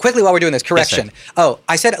 Oh, quickly while we're doing this, correction.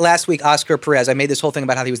 I said last week, Oscar Perez. I made this whole thing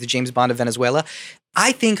about how he was the James Bond of Venezuela.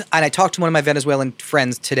 I think, and I talked to one of my Venezuelan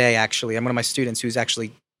friends today, actually. I'm one of my students who's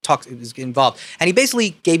actually is involved. And he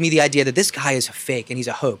basically gave me the idea that this guy is a fake and he's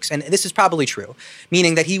a hoax. And this is probably true,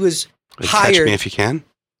 meaning that he was Catch hired. me if you can.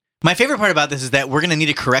 My favorite part about this is that we're going to need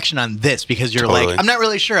a correction on this because you're Totally. like, I'm not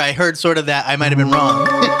really sure. I heard sort of that. I might have been wrong.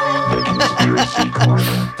 The Conspiracy Corner.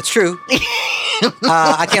 That's true.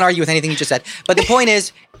 I can't argue with anything you just said. But the point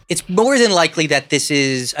is, it's more than likely that this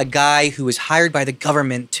is a guy who was hired by the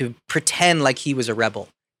government to pretend like he was a rebel,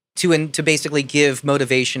 to basically give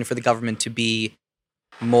motivation for the government to be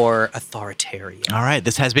more authoritarian. All right,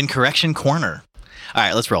 this has been Correction Corner. All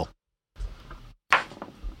right, let's roll.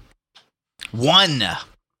 1.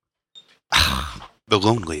 The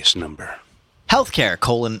loneliest number.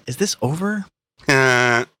 Healthcare, is this over?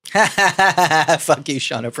 Fuck you,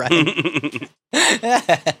 Sean O'Brien.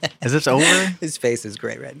 Is this over? His face is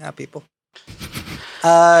great right now, people.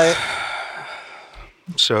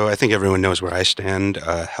 So I think everyone knows where I stand.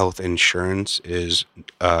 Health insurance is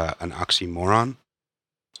an oxymoron.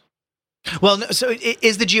 Well, no, so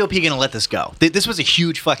is the GOP going to let this go? This was a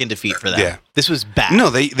huge fucking defeat for them. Yeah. This was bad. No,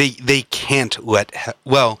 they can't let.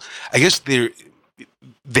 Well, I guess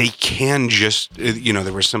they can just.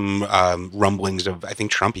 There were some rumblings of I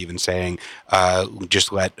think Trump even saying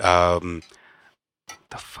just let.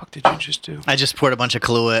 The fuck did you just do? I just poured a bunch of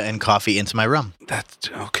Kahlua and coffee into my rum. That's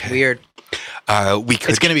okay. Weird. We could.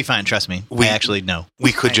 It's going to be fine. Trust me. I actually know.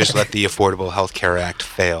 We could just let the Affordable Health Care Act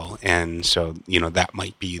fail, and so that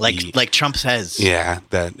might be Like Trump says. Yeah,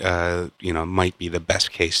 that might be the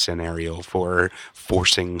best case scenario for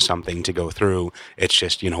forcing something to go through. It's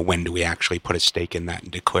just when do we actually put a stake in that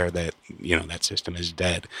and declare that that system is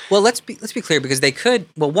dead? Well, let's be clear because they could.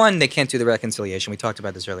 Well, one, they can't do the reconciliation. We talked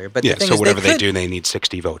about this earlier. But Yeah, the thing so is, whatever they do, they need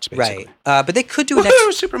 60 votes basically. Right. But they could do it Woohoo,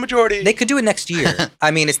 next. supermajority. They could do it next year.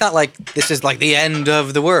 I mean, it's not like this is like the end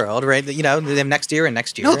of the world, right? They have next year and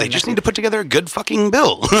next year. No, they just need to put together a good fucking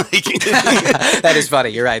bill. That is funny.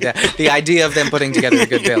 You're right. The idea of them putting together a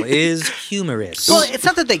good bill is humorous. Well, it's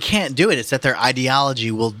not that they can't do it. It's that their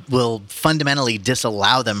ideology will fundamentally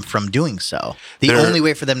disallow them from doing so. The only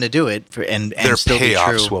way for them to do it and their still be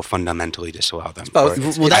payoffs true. will fundamentally disallow them. both.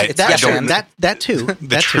 Well, It's yes and. that too. The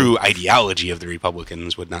That true too. ideology of the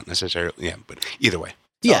Republicans would not necessarily. Yeah, but either way,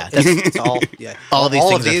 Yeah, It's all. Yeah. all of these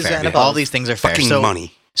things these are fair. and Yeah. above. All these things are fair. fucking So,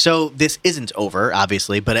 money. so this isn't over,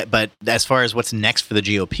 obviously. But as far as what's next for the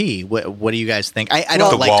GOP, what do you guys think? I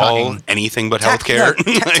don't The like wall, talking. anything but Tax- healthcare.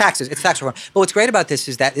 no, taxes. It's tax reform. But what's great about this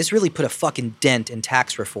is that this really put a fucking dent in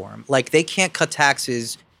tax reform. Like they can't cut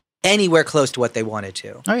taxes anywhere close to what they wanted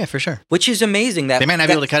to, Oh yeah, for sure. which is amazing. That They might not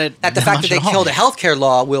be able to cut it. That the that fact much that they at all. killed a healthcare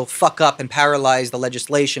law will fuck up and paralyze the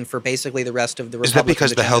legislation for basically the rest of the. Is that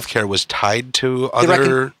because Republican the agenda. healthcare was tied to The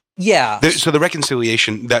other? Yeah. So the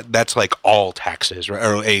reconciliation that's like all taxes, right?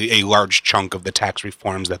 Or a large chunk of the tax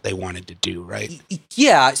reforms that they wanted to do, right?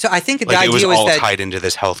 Yeah. So I think the Like it was idea was all that tied into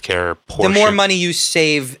this healthcare the portion. more money you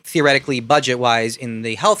save theoretically budget wise in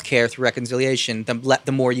the healthcare through reconciliation,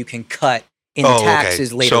 the more you can cut in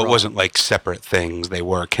taxes later So on. it wasn't like separate things; they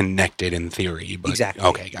were connected in theory. But, Exactly.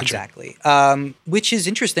 Okay, gotcha. Exactly. Which is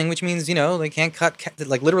interesting, which means, they can't cut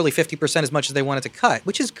like literally 50% as much as they wanted to cut,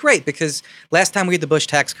 which is great because last time we had the Bush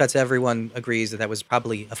tax cuts, everyone agrees that was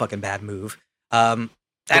probably a fucking bad move. And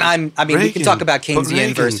we can Reagan, talk about but Keynesian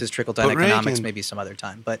Reagan, versus trickle-down but economics Reagan. maybe some other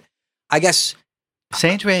time. But I guess,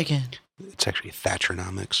 Saint Reagan. It's actually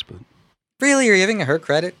Thatcheronomics, but really, you're giving her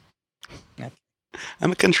credit?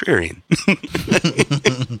 I'm a contrarian.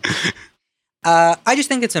 I just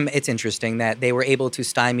think it's interesting that they were able to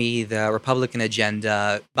stymie the Republican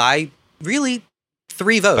agenda by really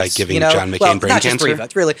 3 votes. By giving John McCain brain not just 3 cancer?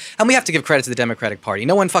 votes, really. And we have to give credit to the Democratic Party.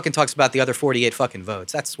 No one fucking talks about the other 48 fucking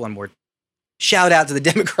votes. That's one more shout out to the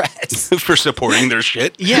Democrats. For supporting their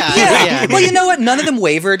shit. Yeah. I Well, mean- you know what? None of them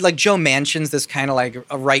wavered. Like Joe Manchin's this kind of like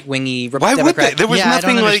a right-wingy Why would Democrat. they? There was Yeah, I don't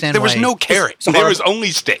nothing like. understand There was why. no carrot. So there horrible. was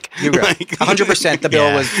only stick. You're right. Like- 100% the bill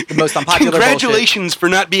Yeah. was the most unpopular bullshit. Congratulations for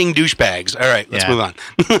not being douchebags. All right, let's Yeah. move on.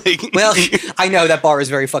 Like- Well, I know that bar is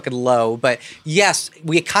very fucking low, but yes,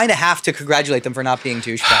 we kind of have to congratulate them for not being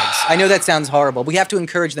douchebags. I know that sounds horrible. We have to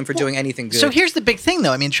encourage them for doing anything good. So here's the big thing,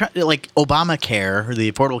 though. I mean, like Obamacare, or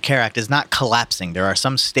the Affordable Care Act, is not collapsing. There are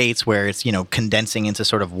some states where it's condensing into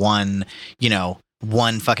sort of one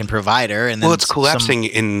fucking provider, and then well, it's some- collapsing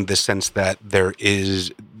in the sense that there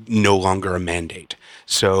is no longer a mandate.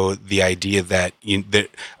 So the idea that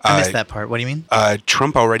I missed that part. What do you mean?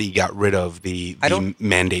 Trump already got rid of the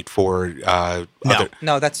mandate for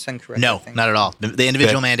No, that's incorrect. No, not at all. The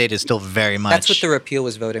individual mandate is still very much. That's what the repeal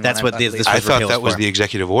was voting That's on. what this was I thought repealed that was for. the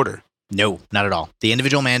executive order. No, not at all. The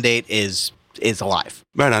individual mandate is alive.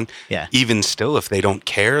 Right on. Yeah. Even still, if they don't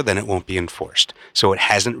care, then it won't be enforced. So it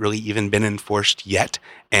hasn't really even been enforced yet.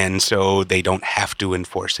 And so they don't have to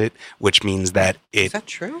enforce it, which means that Is that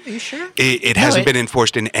true? Are you sure? It hasn't been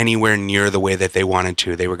enforced in anywhere near the way that they wanted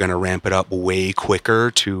to. They were going to ramp it up way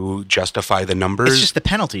quicker to justify the numbers. It's just the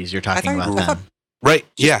penalties you're talking about then. Right.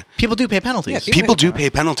 Yeah. People do pay penalties. Yeah, People do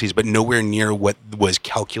pay penalties, but nowhere near what was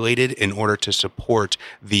calculated in order to support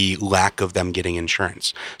the lack of them getting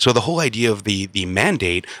insurance. So the whole idea of the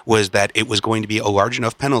mandate was that it was going to be a large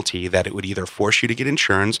enough penalty that it would either force you to get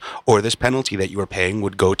insurance, or this penalty that you were paying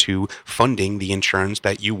would go to funding the insurance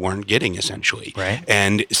that you weren't getting, essentially. Right.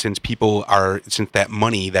 And since that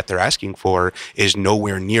money that they're asking for is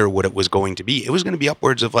nowhere near what it was going to be, it was going to be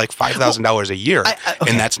upwards of like $5,000 a year. Okay.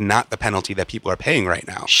 And that's not the penalty that people are paying right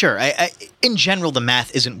now. Sure. In general, the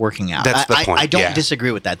math isn't working out. That's the point. I don't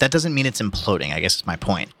disagree with that. That doesn't mean it's imploding, I guess is my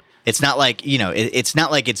point. It's not like, it's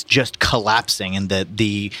not like it's just collapsing and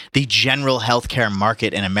the general healthcare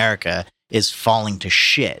market in America is falling to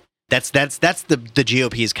shit. That's the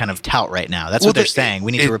GOP's kind of tout right now. That's what they're saying.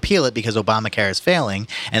 We need to repeal it because Obamacare is failing.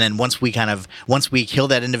 And then once we kill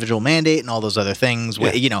that individual mandate and all those other things,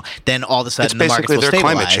 then all of a sudden the markets will stabilize,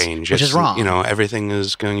 climate change. Which is wrong. Everything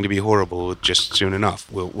is going to be horrible just soon enough.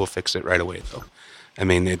 We'll fix it right away though. I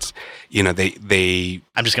mean, it's they.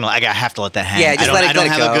 I'm just I have to let that hang. Yeah, just let it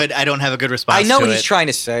go. I don't have a good response. I know to what he's it. trying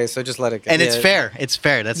to say, so just let it go. And it's fair. It's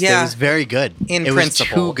fair. That was very good. In it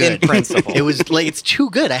principle. was too good. In principle. It was like it's too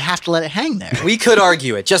good. I have to let it hang there. We could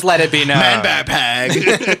argue it. Just let it be known. Man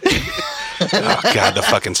backpack. Oh God, the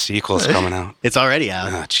fucking sequel's coming out. It's already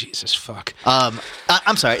out. Oh Jesus, fuck.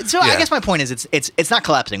 I'm sorry. So I guess my point is, it's not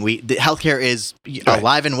collapsing. The healthcare is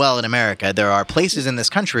alive and well in America. There are places in this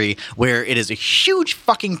country where it is a huge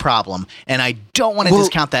fucking problem, and I don't want to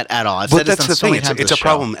discount that at all. I've said this on so many times. It's a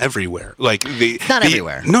problem everywhere. Like not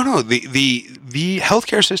everywhere. No. The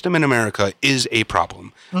healthcare system in America is a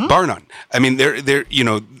problem, bar none. I mean,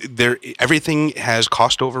 everything has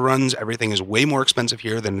cost overruns. Everything is way more expensive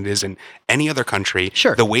here than it is in any other country.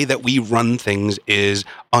 Sure. The way that we run things is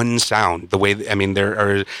unsound. There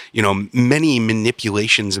are, many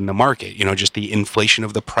manipulations in the market, just the inflation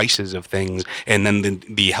of the prices of things. And then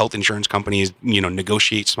the health insurance companies,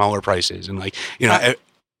 negotiate smaller prices and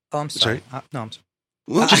I'm sorry. No, I'm sorry.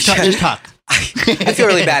 Well, Just talk. I feel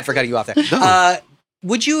really bad for cutting you off there. No.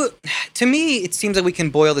 To me, it seems like we can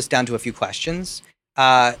boil this down to a few questions.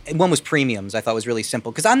 One was premiums. I thought was really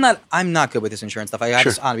simple because I'm not good with this insurance stuff. I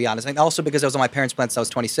just want to be honest. And also because I was on my parents' plan since I was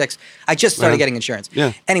 26. I just started getting insurance.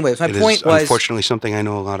 Yeah. Anyways, my It point is was unfortunately something I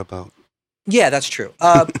know a lot about. Yeah, that's true.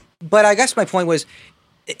 But I guess my point was,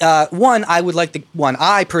 I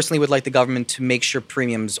personally would like the government to make sure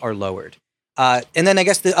premiums are lowered. And then I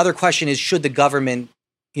guess the other question is, should the government,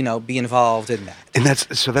 be involved in that? And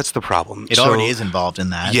that's the problem. It already is involved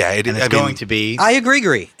in that. Yeah, and it's going to be. I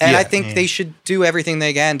agree. And Yeah. I think they should do everything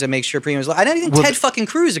they can to make sure premiums low. I don't think Ted fucking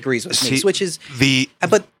Cruz agrees with me, which is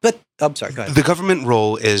but I'm sorry, go ahead. The government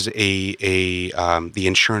role is the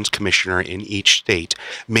insurance commissioner in each state.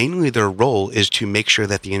 Mainly their role is to make sure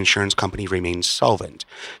that the insurance company remains solvent.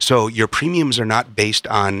 So your premiums are not based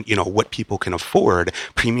on, what people can afford.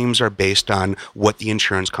 Premiums are based on what the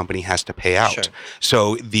insurance company has to pay out. Sure.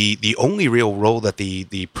 So the only real role that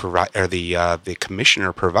the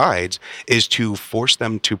commissioner provides is to force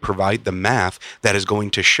them to provide the math that is going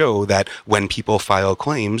to show that when people file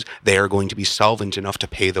claims, they are going to be solvent enough to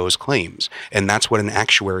pay those claims. And that's what an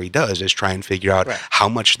actuary does, is try and figure out how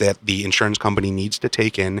much that the insurance company needs to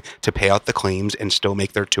take in to pay out the claims and still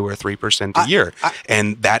make their 2 or 3% a year.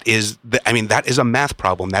 And that is a math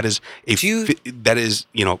problem. That is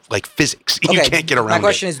like physics. Okay, you can't get around it. My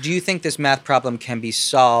question is, do you think this math problem can be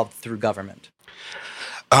solved through government?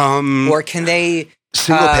 Or can they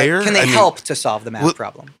single payer? Can they help to solve the math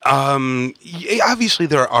problem? Obviously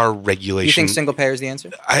there are regulations. You think single payer is the answer?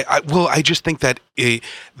 I just think that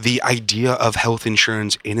the idea of health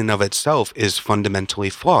insurance in and of itself is fundamentally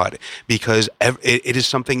flawed because it is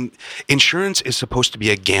something. Insurance is supposed to be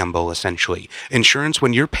a gamble, essentially. Insurance,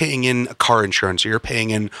 when you're paying in car insurance or you're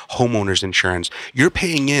paying in homeowners insurance, you're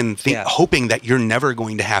paying in hoping that you're never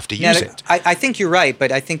going to have to use it. I think you're right,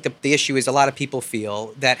 but I think the issue is a lot of people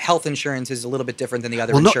feel that health insurance is a little bit different different than the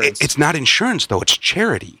other Well, no, insurance. it's not insurance though. It's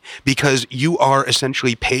charity, because you are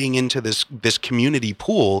essentially paying into this community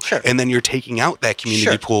pool, Sure. and then you're taking out that community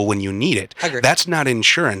Sure. pool when you need it. I agree. That's not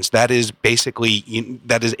insurance. That is basically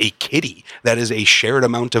that is a kitty. That is a shared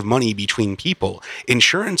amount of money between people.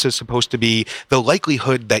 Insurance is supposed to be the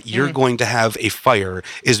likelihood that you're going to have a fire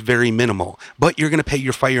is very minimal, but you're going to pay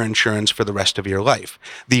your fire insurance for the rest of your life.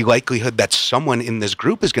 The likelihood that someone in this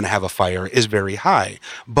group is going to have a fire is very high,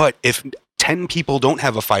 but if 10 people don't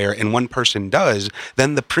have a fire and one person does,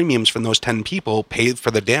 then the premiums from those 10 people pay for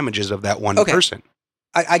the damages of that one Okay. person.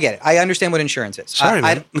 I get it. I understand what insurance is. Sorry,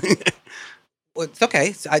 man. Well, it's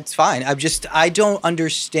okay. It's fine. I don't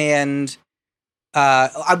understand.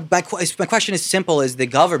 My question is simple: is the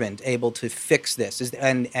government able to fix this?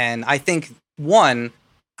 And I think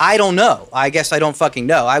I don't know. I guess I don't fucking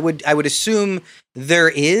know. I would assume there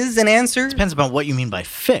is an answer. Depends upon what you mean by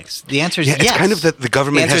fix. The answer is Yeah, yes. it's kind of that the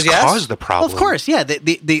government The has answer is yes? caused the Well, problem. of course, yeah. The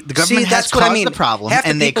government See, has that's what caused I mean. the problem, Half the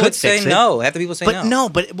and they people could would say fix it. no. Half the people say But no.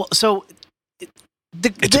 so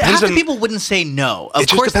depends half the on- people wouldn't say no. Of It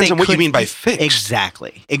just course, depends they on what you could- mean by fix.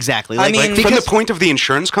 Exactly. I Like, mean- From the because point of the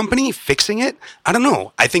insurance company fixing it, I don't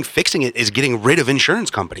know. I think fixing it is getting rid of insurance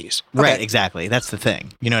companies. right, Okay. exactly. That's the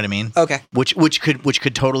thing. You know what I mean? Okay. Which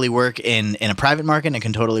could totally work in a private market, and it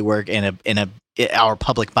can totally work in our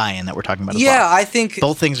public buy-in that we're talking about. As Yeah, well. I think.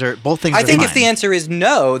 both things are. I think if fine. the answer is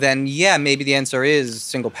no, then yeah, maybe the answer is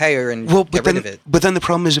single payer and get rid of it. But then the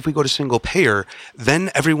problem is if we go to single payer, then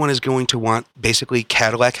everyone is going to want basically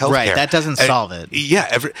Cadillac healthcare. Right, that doesn't solve it. Yeah,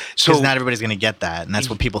 because so not everybody's going to get that, and that's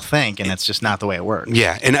what people think, and that's just not the way it works.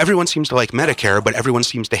 yeah, and everyone seems to like Medicare, but everyone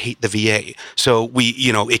seems to hate the VA. So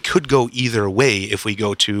it could go either way if we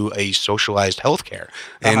go to a socialized healthcare,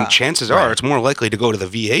 and chances are Right. it's more likely to go to the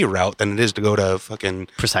VA route than it is to go to fucking.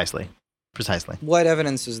 Precisely. What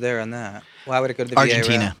evidence is there on that? Why would it go to the VA route?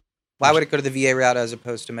 Argentina. Why would it go to the VA route as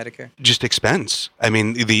opposed to Medicare? Just expense. I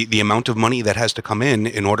mean, the amount of money that has to come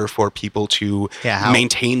in order for people to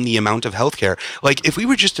maintain the amount of healthcare. Like, if we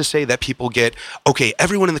were just to say that people get,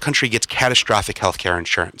 everyone in the country gets catastrophic healthcare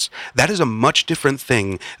insurance, that is a much different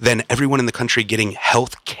thing than everyone in the country getting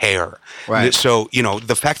health care. Right. So,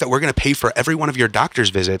 the fact that we're going to pay for every one of your doctor's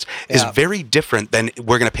visits is very different than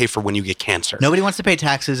we're going to pay for when you get cancer. Nobody wants to pay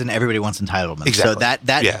taxes, and everybody wants entitlements. Exactly. So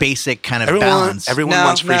that Yeah. basic kind of balance. Everyone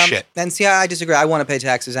wants free shit. And see, I disagree. I want to pay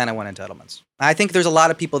taxes and I want entitlements. I think there's a lot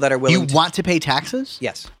of people that are willing You to. want to pay taxes?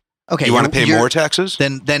 Yes. Okay. You want to you're- pay you're- more taxes?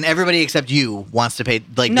 Then everybody except you wants to pay.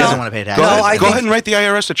 No. Doesn't want to pay taxes. Go, No, ahead. I Go think- ahead and write the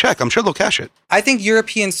IRS a check. I'm sure they'll cash it. I think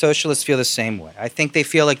European socialists feel the same way. I think they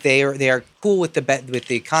feel like they are cool with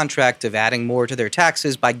the contract of adding more to their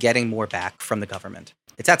taxes by getting more back from the government.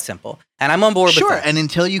 It's that simple. And I'm on board Sure, with that. and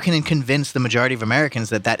until you can convince the majority of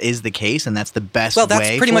Americans that is the case and that's the best Well, that's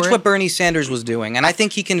way pretty for much it. what Bernie Sanders was doing. And I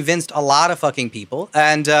think he convinced a lot of fucking people.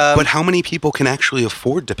 And But how many people can actually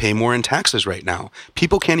afford to pay more in taxes right now?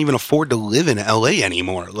 People can't even afford to live in LA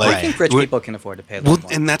anymore. Like, I think rich people can afford to pay a Well, lot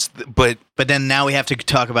more. and but But then now we have to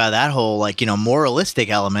talk about that whole moralistic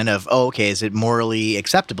element of is it morally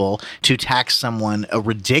acceptable to tax someone a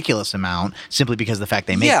ridiculous amount simply because of the fact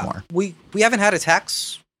they make more? We haven't had a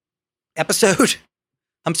tax episode.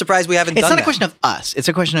 I'm surprised we haven't It's done not that. a question of us. It's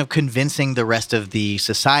a question of convincing the rest of the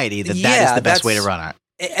society that Yeah, is the best way to that's- run it.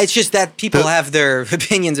 It's just that people have their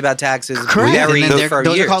opinions about taxes Correct. very And then for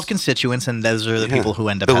those years. are called constituents, and those are the Yeah. people who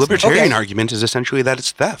end up. the passing it. libertarian Okay. argument is essentially that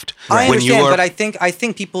it's theft. I When you understand, are- but I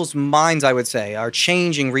think people's minds, I would say, are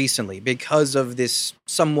changing recently because of this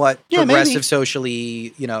somewhat Yeah, progressive, maybe.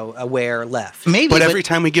 socially, aware left. Maybe, but every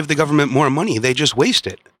time we give the government more money, they just waste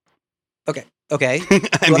it. Okay, I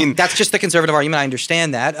Well, mean, that's just the conservative argument. I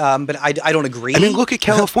understand that, but I don't agree. I mean, look at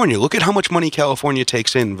California. Look at how much money California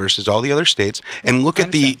takes in versus all the other states, and look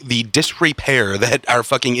at the disrepair that our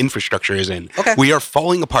fucking infrastructure is in. Okay. We are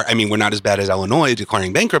falling apart. I mean, we're not as bad as Illinois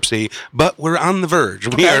declaring bankruptcy, but we're on the verge.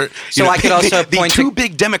 We Okay. are. So I could also the point two to-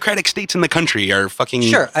 big Democratic states in the country are fucking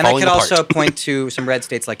Sure, and I falling could apart. also point to some red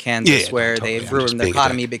states like Kansas Yeah, where totally. they've I'm just ruined the being a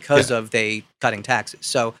economy dick. because Yeah. of they cutting taxes.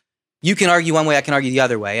 So you can argue one way, I can argue the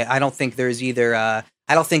other way. I don't think there's either. I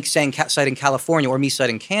don't think citing California or me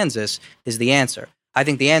citing Kansas is the answer. I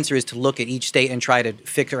think the answer is to look at each state and try to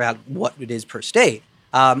figure out what it is per state.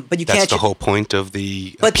 But you That's can't. the whole point of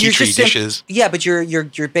the But you're petri just dishes. yeah, but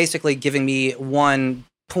you're basically giving me one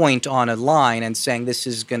point on a line and saying this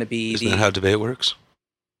is going to be Isn't that how debate works?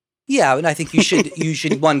 Yeah, and I think you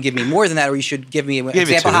should one give me more than that, or you should give me an Gave you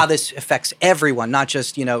example two. how this affects everyone, not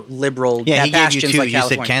just liberal Yeah, he gave you bastions two. like You said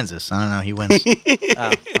California. Kansas. I don't know. He wins. Oh,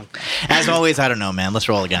 okay. As always, I don't know, man. Let's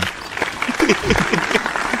roll again.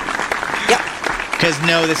 Yeah. Because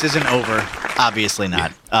no, this isn't over. Obviously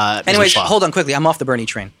not. Anyways, hold on quickly. I'm off the Bernie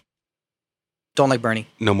train. Don't like Bernie.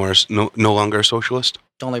 No longer a socialist.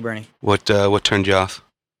 Don't like Bernie. What turned you off?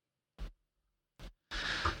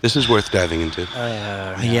 This is worth diving into.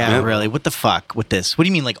 Yeah, really. What the fuck with this? What do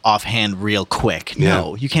you mean, like, offhand, real quick?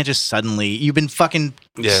 No, you can't just suddenly. You've been fucking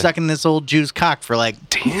sucking this old Jew's cock for like.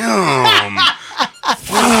 Damn.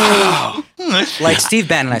 Wow. Like Steve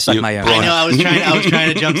Bannon, I suck my own. I know. I was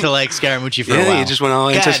trying to jump to like Scaramucci for a while. You just went all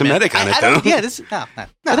anti-Semitic on it, though. Yeah, this. No. Why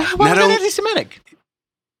was that anti-Semitic?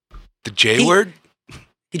 The J word.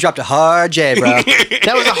 He dropped a hard J, bro.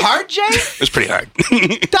 That was a hard J? It was pretty hard.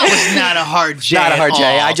 That was not a hard J. Not a hard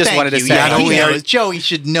J. I just wanted to say. Not only Joey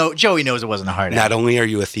should know. Joey knows it wasn't a hard. Not only are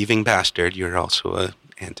you a thieving bastard, you're also a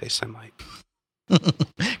anti-Semite.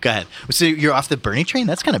 Go ahead. So you're off the Bernie train?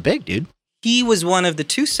 That's kind of big, dude. He was one of the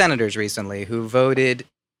 2 senators recently who voted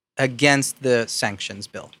against the sanctions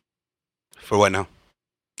bill For what now?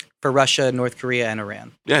 for Russia, North Korea, and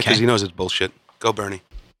Iran. Yeah, because he knows it's bullshit. Go Bernie.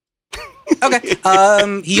 Okay.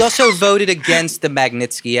 He also voted against the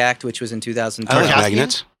Magnitsky Act, which was in 2012.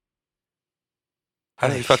 Magnets? How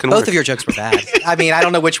do they fucking Both work? of your jokes were bad. I mean, I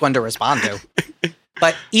don't know which one to respond to.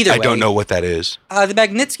 But either way. I don't know what that is. The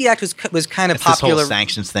Magnitsky Act was kind of It's this popular whole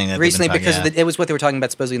sanctions thing that recently they've been because talking, it was what they were talking about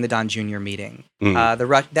supposedly in the Don Jr. meeting.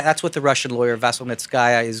 Mm. That's what the Russian lawyer Vasyl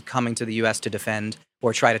Nitskaya is coming to the U.S. to defend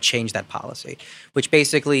or try to change that policy, which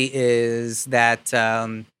basically is that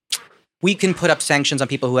we can put up sanctions on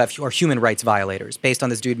people who are human rights violators based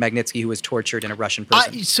on this dude Magnitsky who was tortured in a Russian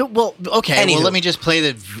prison. Okay. Well, let me just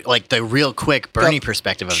play the real quick Bernie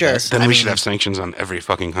perspective of this. Then we should have sanctions on every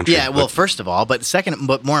fucking country. Yeah. Well, first of all, but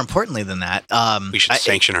more importantly than that, we should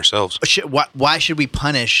sanction ourselves. Why should we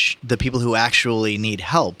punish the people who actually need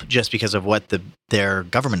help just because of what their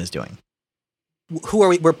government is doing? Who are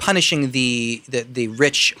we? We're punishing the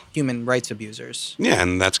rich human rights abusers. Yeah,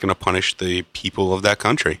 and that's going to punish the people of that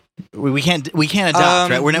country. We can't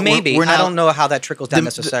adopt, right? Maybe. We're not, I don't know how that trickles down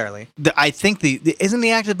necessarily. I think isn't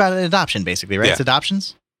the act about adoption basically, right? Yeah. It's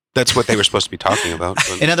adoptions. That's what they were supposed to be talking about.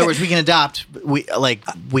 But. In other words, we can adopt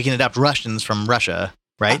Russians from Russia,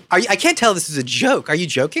 right? I can't tell this is a joke. Are you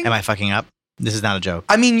joking? Am I fucking up? This is not a joke.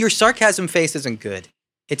 I mean, your sarcasm face isn't good.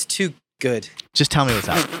 It's too good. Just tell me what's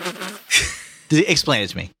up. Explain it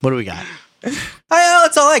to me. What do we got?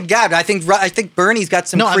 That's all I got. I think Bernie's got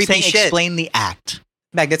some creepy I'm saying shit. Explain the act.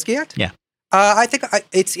 Magnitsky Act? Yeah. I think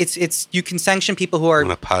it's you can sanction people who are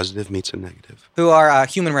when a positive meets a negative. Who are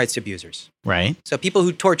human rights abusers. Right. So people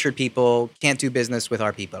who tortured people can't do business with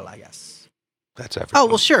our people, I guess. That's everything. Oh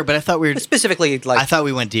well, sure, but I thought we were specifically like. I thought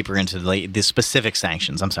we went deeper into the specific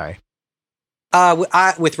sanctions. I'm sorry.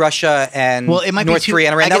 With Russia and North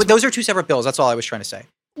Korea and Iran. Those are 2 separate bills. That's all I was trying to say.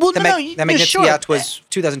 Well, the Magnitsky Act was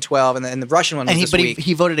 2012, and the Russian one was this week.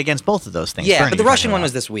 He voted against both of those things. Yeah, but the Russian one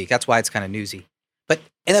was this week. That's why it's kind of newsy.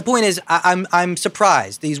 And the point is, I'm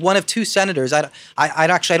surprised. He's one of 2 senators. I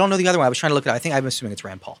don't know the other one. I was trying to look at it. I'm assuming it's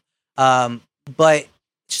Rand Paul. But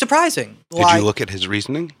surprising. Did you look at his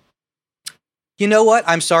reasoning? You know what?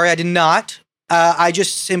 I'm sorry, I did not. I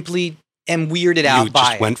just simply am weirded out by it. You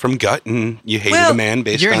just went from gut and you hated a man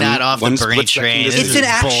based on you're not off the Bernie train. It's an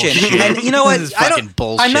action. And you know what?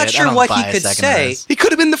 I'm not sure what he could say. He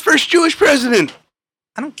could have been the first Jewish president.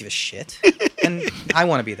 I don't give a shit. And I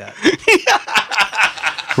want to be that.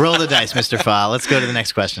 Roll the dice, Mr. Fa. Let's go to the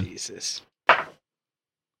next question. Jesus.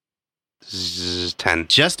 This is 10.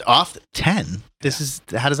 Just off 10?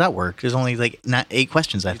 How does that work? There's only like not 8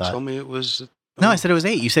 questions, I thought. You told me it was... No, I said it was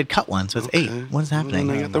 8. You said cut one, so it's 8. What is happening?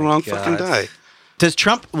 I got the wrong fucking die. Does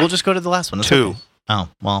Trump... We'll just go to the last one. That's 2. Okay. Oh,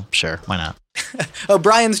 well, sure. Why not?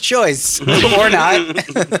 Brian's choice. Or not.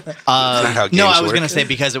 No, I was going to say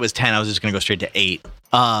because it was 10, I was just going to go straight to 8.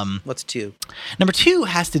 What's 2? Number 2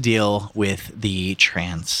 has to deal with the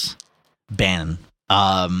trans ban.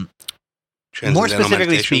 More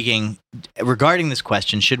specifically speaking, regarding this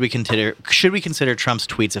question, should we consider Trump's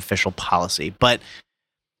tweets official policy? But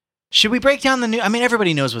should we break down the new... I mean,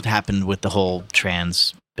 everybody knows what happened with the whole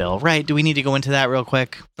trans bill, right? Do we need to go into that real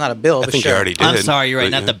quick? Not a bill, I but think sure. you already did. I'm sorry, you're right.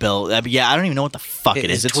 Not the bill. I don't even know what the fuck it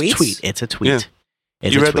is. It's a tweet. It's a tweet. Yeah.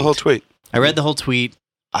 You read the whole tweet. I read the whole tweet.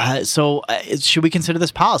 So should we consider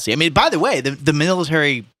this policy? I mean, by the way, the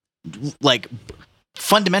military, like,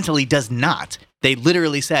 fundamentally does not. They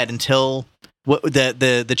literally said until...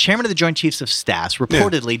 the chairman of the Joint Chiefs of Staff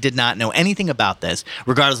reportedly did not know anything about this,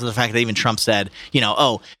 regardless of the fact that even Trump said,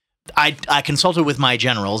 I consulted with my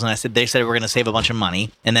generals, and I said they said we're going to save a bunch of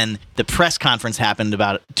money. And then the press conference happened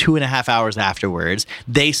about 2.5 hours afterwards.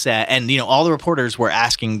 They said, and all the reporters were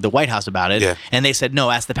asking the White House about it, and they said,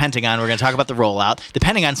 no, ask the Pentagon. We're going to talk about the rollout. The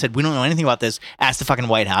Pentagon said, we don't know anything about this. Ask the fucking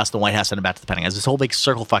White House. The White House sent it back to the Pentagon. It's this whole big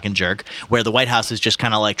circle fucking jerk where the White House is just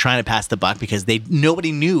kind of like trying to pass the buck because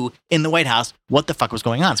nobody knew in the White House what the fuck was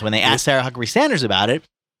going on. So when they asked Sarah Huckabee Sanders about it,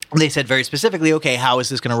 they said very specifically, okay, how is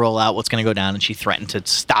this going to roll out? What's going to go down? And she threatened to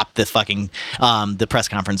stop the fucking the press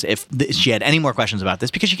conference if she had any more questions about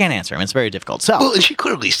this because she can't answer them. It's very difficult. So, well, and she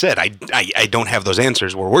clearly said, I don't have those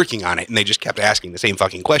answers. We're working on it. And they just kept asking the same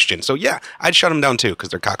fucking question. So, yeah, I'd shut them down, too, because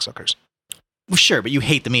they're cocksuckers. Well, sure, but you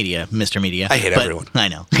hate the media, Mr. Media. I hate everyone. I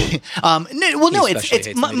know. I'm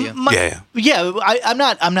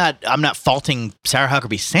not faulting Sarah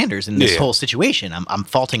Huckabee Sanders in this whole situation. I'm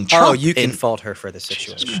faulting Trump. Oh, you can fault her for the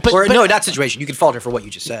situation. No, not situation. You can fault her for what you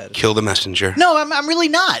just said. Kill the messenger. No, I'm really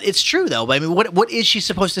not. It's true though. I mean, what is she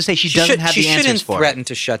supposed to say? She doesn't have the answers for. She shouldn't threaten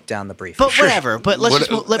to shut down the briefing. But whatever. But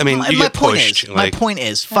my point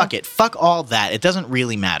is, fuck it. Fuck all that. It doesn't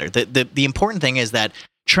really matter. The important thing is that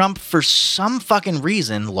Trump, for some fucking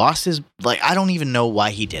reason, lost his, I don't even know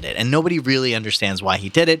why he did it. And nobody really understands why he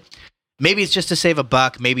did it. Maybe it's just to save a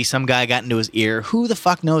buck. Maybe some guy got into his ear. Who the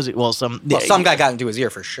fuck knows it? Well, some guy got into his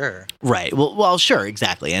ear for sure. Right. Well, sure,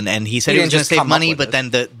 exactly. And he said he was going to save money, but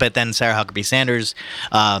then Sarah Huckabee Sanders'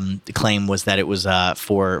 claim was that it was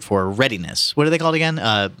for readiness. What are they called again?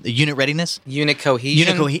 Unit readiness? Unit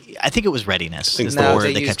cohesion. I think it was readiness. Is the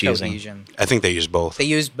word they kept using. I think they used both. They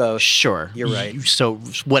used both. Sure, you're right. So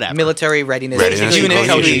whatever. Military readiness. Unit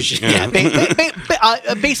cohesion. Yeah.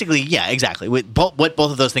 Basically, yeah, exactly. What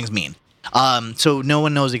both of those things mean. So no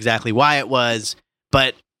one knows exactly why it was,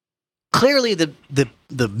 but clearly the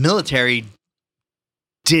military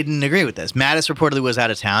didn't agree with this. Mattis reportedly was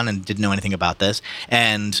out of town and didn't know anything about this.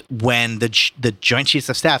 And when the Joint Chiefs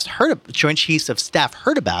of Staff heard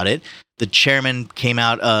about it, the chairman came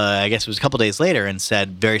out, I guess it was a couple days later, and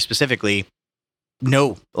said very specifically,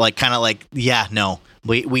 no, no.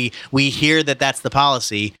 We hear that that's the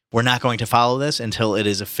policy. We're not going to follow this until it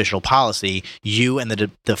is official policy. You and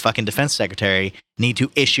the fucking defense secretary need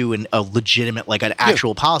to issue a legitimate, an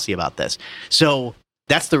actual policy about this. So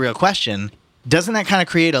that's the real question. Doesn't that kind of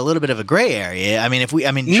create a little bit of a gray area? I mean,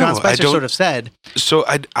 Sean Spicer sort of said. So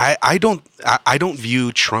I don't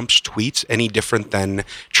view Trump's tweets any different than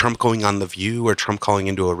Trump going on The View or Trump calling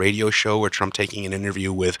into a radio show or Trump taking an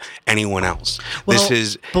interview with anyone else.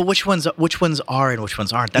 But which ones are and which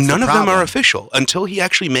ones aren't? That's none of them are official until he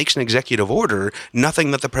actually makes an executive order.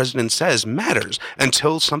 Nothing that the president says matters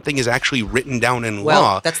until something is actually written down in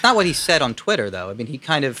law. That's not what he said on Twitter, though. I mean, he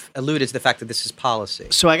kind of alluded to the fact that this is policy.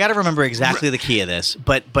 So I got to remember exactly the key of this,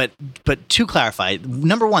 but to clarify,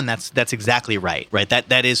 number one, that's exactly right.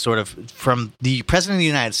 That is sort of from the president of the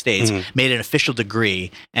United States made an official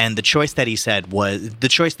decree, and the choice that he said was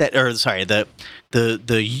the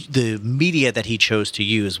media that he chose to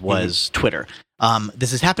use was Twitter.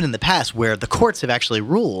 This has happened in the past where the courts have actually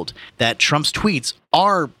ruled that Trump's tweets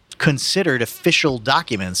are considered official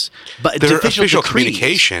documents, but they're official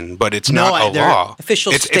communication, but it's not a law.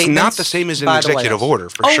 Official it's not the same as an executive order,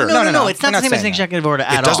 for sure. No, it's not the same as an executive order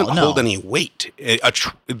at all. It doesn't hold any weight.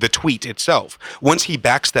 The tweet itself, once he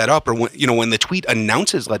backs that up, or when the tweet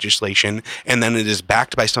announces legislation and then it is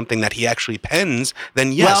backed by something that he actually pens,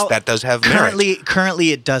 then yes, that does have merit.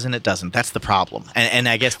 Currently, it doesn't. It doesn't. That's the problem. And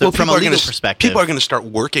I guess from a legal perspective, people are going to start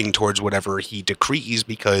working towards whatever he decrees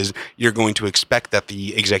because you're going to expect that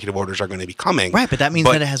the executive orders are going to be coming. Right, but that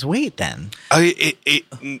means that it has weight then.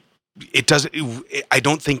 It doesn't. I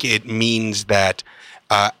don't think it means that.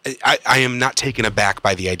 I am not taken aback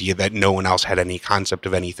by the idea that no one else had any concept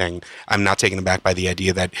of anything. I'm not taken aback by the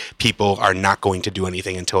idea that people are not going to do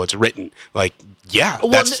anything until it's written. I'm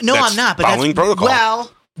not. But following protocol.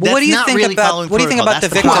 Well. What do you think about the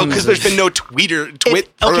victims? Well, because there's been no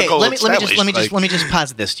twit protocol. Let me just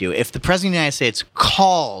posit this to you. If the president of the United States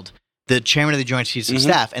called the chairman of the Joint Chiefs of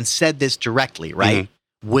Staff and said this directly, right?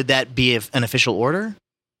 Would that be an official order?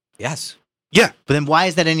 Yes. Yeah. But then why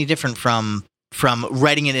is that any different from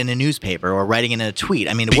writing it in a newspaper or writing it in a tweet?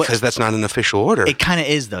 I mean, because that's not an official order. It kind of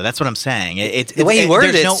is, though. That's what I'm saying. The way he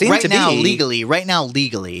worded it seemed to be. Right now,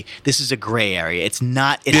 legally, this is a gray area. It's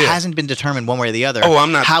not. It hasn't been determined one way or the other. Oh,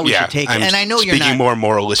 I'm not. How we should take it. And I know you're not speaking more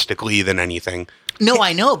moralistically than anything. No,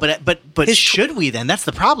 I know, but should we then? That's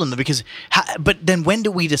the problem, because but then when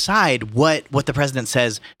do we decide what the president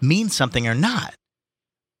says means something or not?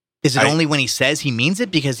 Is it only when he says he means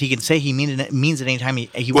it? Because he can say he means it anytime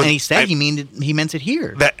when he said he meant it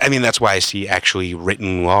here. That's why I see actually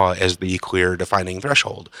written law as the clear defining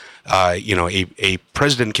threshold. A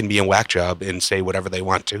president can be a whack job and say whatever they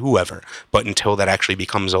want to whoever, but until that actually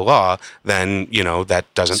becomes a law, then that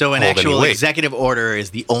doesn't. So an hold actual any weight. executive order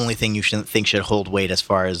is the only thing you should hold weight as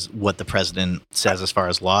far as what the president says as far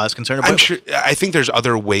as law is concerned. I'm sure. I think there's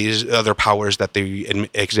other ways, other powers that the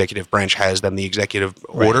executive branch has than the executive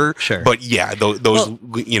order. Sure. But yeah, those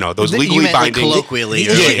legally you meant, binding. like, colloquially,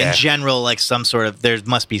 or Yeah. like in general, like some sort of there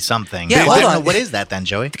must be something. Yeah, What- hold on. What is that then,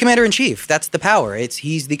 Joey? The commander-in-chief. That's the power.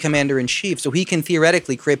 He's the commander-in-chief. So he can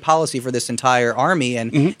theoretically create policy for this entire army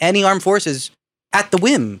and any armed forces at the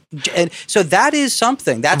whim. And so that is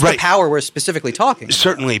something. That's the Right. power we're specifically talking about.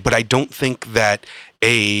 Certainly, but I don't think that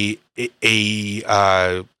a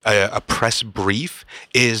press brief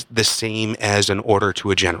is the same as an order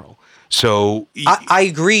to a general. So I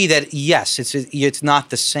agree that, yes, it's not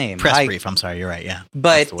the same. Press brief. I'm sorry, you're right. Yeah.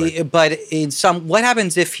 But in some, what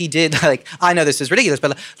happens if he did, like, I know this is ridiculous,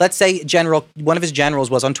 but let's say one of his generals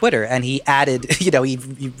was on Twitter and he added, he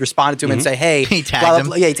responded to him and say, hey, He tagged blah, blah, him.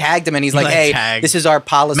 blah. Yeah, he tagged him and he's like, hey, tagged. this is our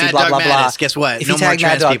policy, Mad blah, Dog blah, blah. Madness, guess what? If No he more tagged Mad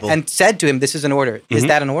trans Dog people. and said to him, this is an order, is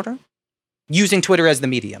that an order? Using Twitter as the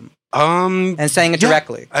medium and saying it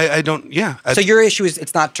directly. I don't. Yeah. So your issue is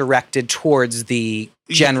it's not directed towards the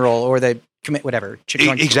general or the whatever.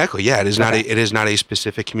 Exactly. Yeah. It is not. Okay. It is not a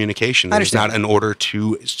specific communication. I It is not understand. an order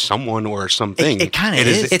to someone or something. It kind of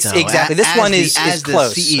is. It's though. exactly- this As one the- is as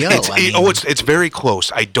close. The CEO. It's very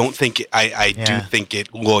close. I don't think. I do Yeah. think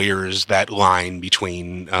it lawyers that line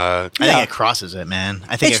between. I think it crosses it, man.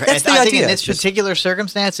 I think That's the I think idea. in this It's just- particular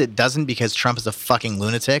circumstance, it doesn't because Trump is a fucking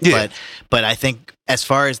lunatic. Yeah. But I think as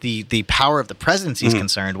far as the power of the presidency is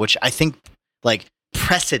concerned, which I think like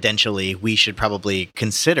precedentially we should probably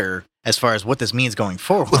consider as far as what this means going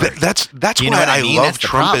forward. Well, that's You know why what I I mean? love That's the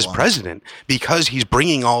Trump as problem. president, because he's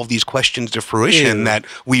bringing all of these questions to fruition Ew. that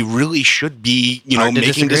we really should be, Hard to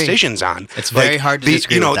making disagree. decisions on. It's very hard to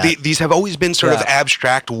disagree with that. These have always been sort of Yeah.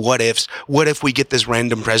 abstract what ifs. What if we get this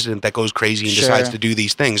random president that goes crazy and Sure. decides to do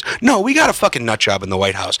these things? No, we got a fucking nut job in the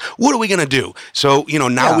White House. What are we going to do? So,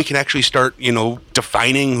 now Yeah. we can actually start,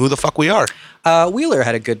 defining who the fuck we are. Wheeler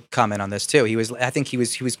had a good comment on this too. I think he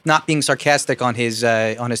was not being sarcastic on his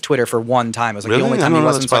Twitter for one time. It was like Really? the only I time he don't know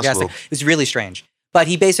wasn't that's sarcastic. possible. It was really strange. But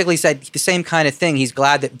he basically said the same kind of thing. He's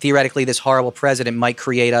glad that theoretically this horrible president might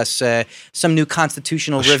create us some new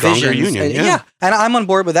constitutional A stronger revisions. union, yeah. And I'm on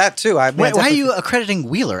board with that too. why are you accrediting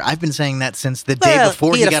Wheeler? I've been saying that since the day Well,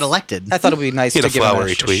 before he had a got f- elected. I thought it would be nice He to had a give him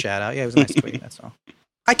flowery a tweet. shout out. Yeah, it was a nice tweet. That's all.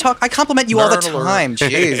 I compliment you all the Murderer. time.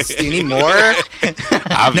 Jeez, do you need more?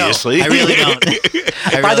 Obviously. No, I really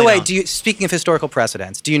don't. By the way, speaking of historical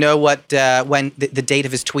precedents, do you know what when the date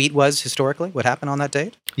of his tweet was historically? What happened on that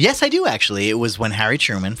date? Yes, I do actually. It was when Harry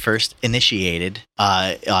Truman first initiated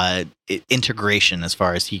integration, as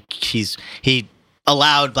far as he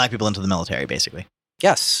allowed black people into the military, basically.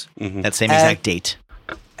 Yes, Mhm. That same exact date.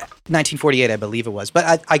 1948, I believe it was.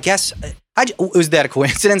 But I guess was that a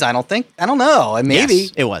coincidence? I don't know. Maybe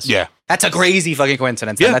Yes, it was. Yeah. that's a crazy fucking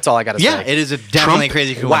coincidence. then. Yeah. That's all I got to say. Yeah, it is definitely Trump-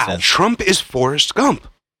 crazy wow. coincidence. Trump is Forrest Gump.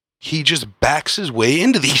 He just backs his way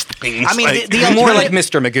into these things. I mean, the More alternative- like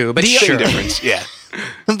Mr. Magoo, but same sure. difference. Yeah.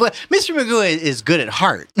 But Mr. Magoo is good at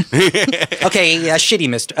heart. Okay, shitty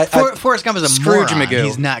Mr. Forrest Gump is a Scrooge moron. Magoo.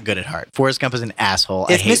 He's not good at heart. Forrest Gump is an asshole.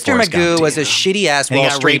 I if hate Mr. Forrest Magoo Gump. was a shitty ass and he Wall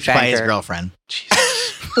got Street raped by his banker, girlfriend,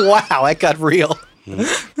 wow, that got real.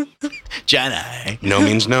 Jenna. No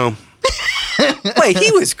means no. Wait,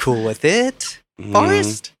 he was cool with it.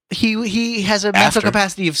 Forrest. He has a mental After.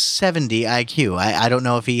 capacity of 70 IQ. I don't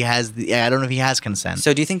know if he has I don't know if he has consent.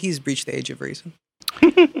 So, do you think he's breached the age of reason?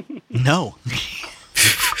 No.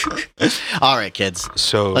 All right, kids.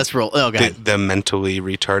 So Let's roll. Oh, God. the mentally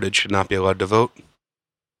retarded should not be allowed to vote.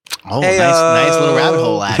 Oh, Hey, nice little rabbit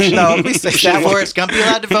hole action. No, please say Should that. Forrest Gump be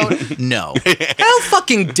allowed to vote? No. How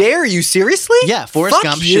fucking dare you? Seriously? Yeah, Forrest Fuck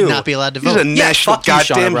Gump you. should not be allowed to He's vote. a national fuck you,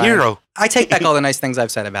 Sean goddamn O'Brien. hero. I take back all the nice things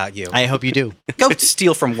I've said about you. I hope you do. Go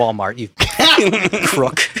steal from Walmart, you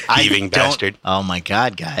crook. Thieving don't- bastard. Oh my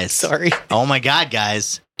God, guys. Sorry. Oh my God,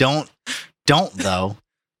 guys. Don't though.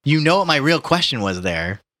 You know what my real question was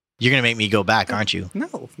there. You're gonna make me go back, aren't you? No,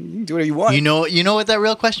 you can do whatever you want. You know what that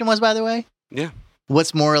real question was, by the way? Yeah.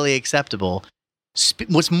 What's morally acceptable?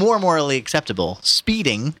 What's more morally acceptable?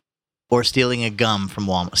 Speeding or stealing a gum from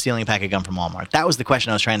Walmart? Stealing a pack of gum from Walmart. That was the question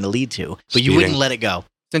I was trying to lead to, but you Speeding. wouldn't let it go.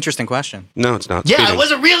 It's an interesting question. No, it's not. Yeah, Speeding. it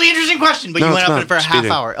was a really interesting question, but No, you it's went up not. in it for a half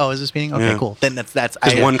Speeding. hour. Oh, is it speeding? Okay, Yeah. cool. Then that's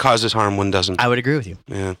Because one causes harm, one doesn't. I would agree with you.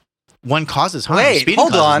 Yeah. One causes harm. Wait, Speeding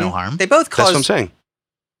hold causes on. no harm. They both That's what I'm cause saying.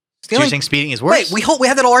 you're saying speeding is worse? Wait, we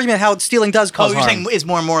had that argument how stealing does cause you're harm. saying is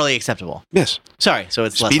more morally acceptable. Yes. Sorry, so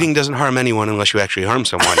it's less Speeding doesn't harm anyone unless you actually harm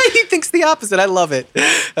someone. He thinks the opposite. I love it.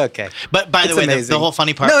 Okay. But by the way, the whole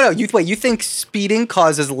funny part. No, you think speeding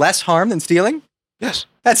causes less harm than stealing? Yes.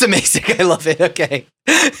 That's amazing. I love it. Okay.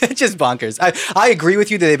 It's just bonkers. I agree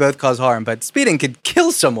with you that they both cause harm, but speeding could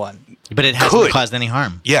kill someone. But it hasn't caused any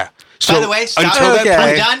harm. Yeah. So by the way, stop.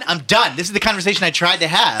 I'm done. This is the conversation I tried to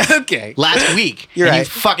have last week. You're right. You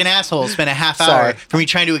fucking asshole spent a half hour for me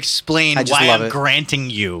trying to explain why I'm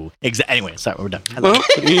granting you. Anyway, sorry, we're done. Well,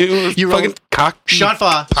 you fucking cock. Sean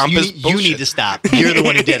Faw, you need to stop. You're the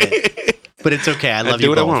one who did it. But it's okay. I love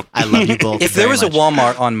you both. I love you both. If there was a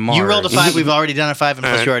Walmart on Mars. You rolled a 5. We've already done a 5, and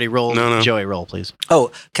plus you already rolled. No. Joey, roll, please.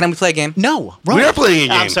 Oh, can we play a game? No. Roll. We are playing a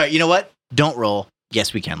game. I'm sorry. You know what? Don't roll.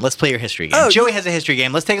 Yes, we can. Let's play your history game. Joey has a history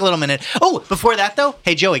game. Let's take a little minute. Oh, before that, though,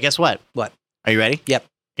 hey, Joey, guess what? What? Are you ready? Yep.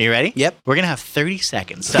 Are you ready? Yep. We're going to have 30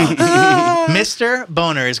 seconds. So, Mr.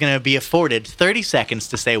 Boner is going to be afforded 30 seconds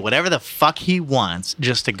to say whatever the fuck he wants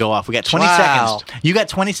just to go off. We got 20 seconds. You got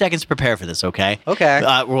 20 seconds to prepare for this, okay?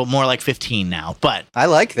 Okay. We're more like 15 now, but... I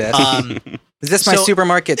like this. Is this my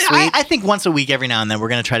supermarket suite? I think once a week, every now and then, we're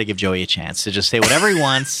going to try to give Joey a chance to just say whatever he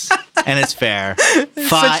wants, and it's fair.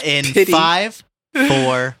 In 5,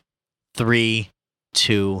 4, 3,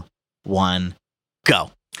 2, 1,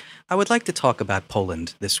 go. I would like to talk about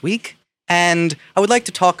Poland this week. And I would like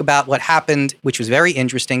to talk about what happened, which was very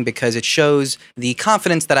interesting because it shows the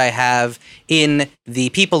confidence that I have in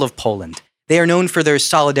the people of Poland. They are known for their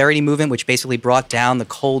solidarity movement, which basically brought down the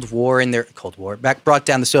brought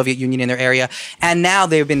down the Soviet Union in their area. And now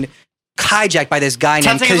they've been hijacked by this guy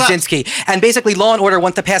named Kaczynski. And basically Law and Order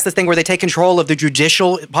want to pass this thing where they take control of the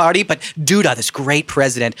judicial party, but Duda, this great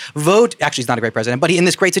president, actually he's not a great president, but in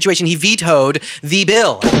this great situation, he vetoed the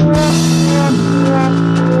bill.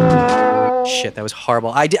 Shit, that was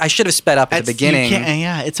horrible. I should have sped up at the beginning.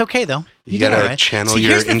 Yeah, it's okay though. You gotta channel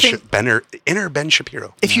your inner Ben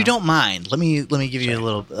Shapiro. If you don't mind, let me give you a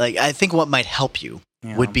little. I think what might help you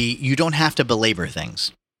would be you don't have to belabor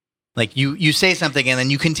things. Like you say something and then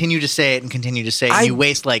you continue to say it and continue to say it. And you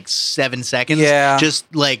waste like 7 seconds. Yeah. Just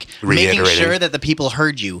like making sure that the people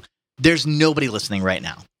heard you. There's nobody listening right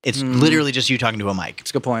now. It's literally just you talking to a mic.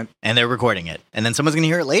 That's a good point. And they're recording it, and then someone's gonna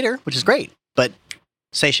hear it later, which is great. But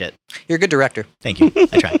say shit. You're a good director. Thank you.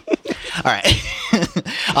 I tried. All right.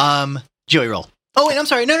 Joey, roll. Oh, wait, I'm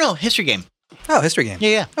sorry. No. History game. Oh, history game.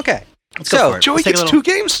 Yeah. Okay. Let's go for it. Joey gets 2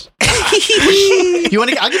 games? You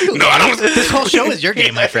want to? I'll give you. No, I don't. This whole show is your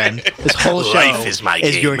game, my friend. This whole show is my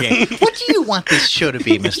game. your game. What do you want this show to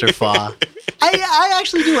be, Mr. Faw? I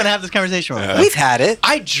actually do want to have this conversation with you. We've had it.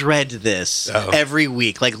 I dread this every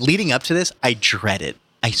week. Like leading up to this, I dread it.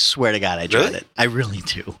 I swear to God, I dread it. I really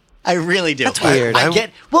do. I really do. That's weird.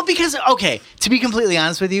 Because, to be completely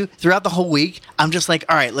honest with you, throughout the whole week, I'm just like,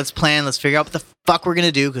 all right, let's plan, let's figure out what the fuck we're going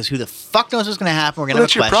to do, because who the fuck knows what's going to happen? We're going to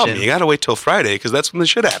have a question. That's your problem. You got to wait till Friday, because that's when the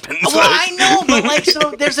shit happens. Well, I know, but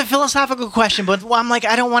so there's a philosophical question, but I'm like,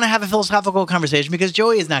 I don't want to have a philosophical conversation because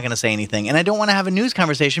Joey is not going to say anything, and I don't want to have a news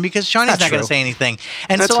conversation because Shawnee's not going to say anything.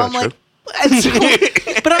 And that's so I'm like,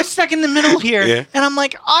 but I'm stuck in the middle here, and I'm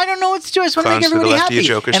like, I don't know what to do. I just want to make everybody happy,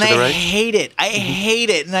 and I hate it. I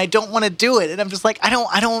hate it, and I don't want to do it. And I'm just like, I don't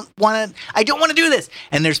want to do this.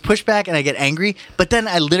 And there's pushback, and I get angry. But then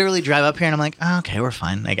I literally drive up here, and I'm like, oh, okay, we're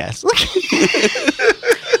fine, I guess.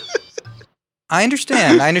 I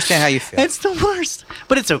understand how you feel. It's the worst,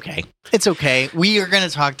 but it's okay. It's okay. We are going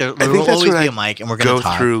to talk. There will always be a mic, and we're going to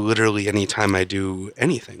talk. Go through literally any time I do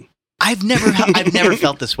anything. I've never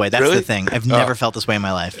felt this way. That's the thing. I've never felt this way in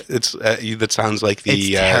my life. It's that sounds like the it's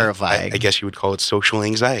terrifying. I guess you would call it social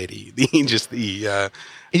anxiety.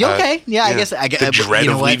 Okay. Yeah, I guess the dread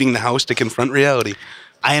of leaving the house to confront reality.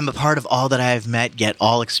 I am a part of all that I have met, yet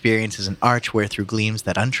all experience is an arch where through gleams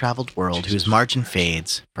that untraveled world whose margin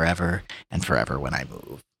fades forever and forever when I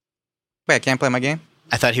move. Wait, I can't play my game?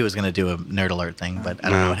 I thought he was going to do a nerd alert thing, but I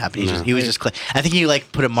don't know what happened. He was just I think he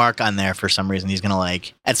put a mark on there for some reason. He's going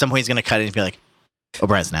to at some point he's going to cut it and be like,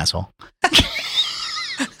 O'Brien's an asshole.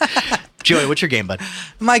 Joey, what's your game, bud?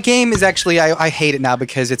 My game is actually, I hate it now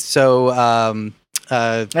because it's so...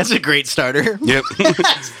 That's a great starter. Yep. This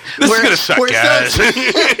is going to suck, guys.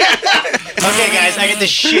 Okay, guys, I get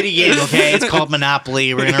this shitty game. Okay, it's called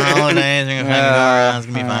Monopoly. We're gonna roll a dice. We're gonna find a car. It's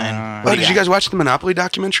gonna be fine. Oh, did you guys watch the Monopoly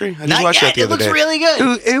documentary? I just Not watched yet. that the It other looks day. really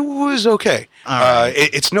good. It was okay. All right.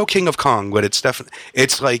 It's no King of Kong, but it's definitely.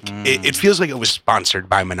 It's like it feels like it was sponsored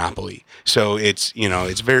by Monopoly. So it's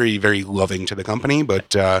it's very very loving to the company,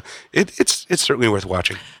 but it's certainly worth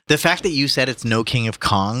watching. The fact that you said it's no King of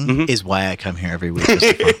Kong is why I come here every week. Just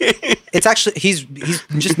for fun. It's actually he's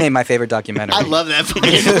just made my favorite documentary. I love that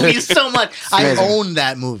fucking movie so much. I amazing. own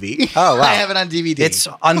that movie. Oh, wow. I have it on DVD. It's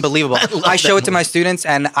unbelievable. love I show that it to my students,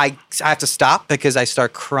 and I have to stop because I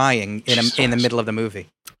start crying in the middle of the movie.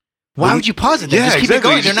 Why would you pause it then? Yeah, Just keep exactly.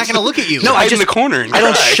 it going. They're not going to look at you. No, I Hide in just- the corner. And I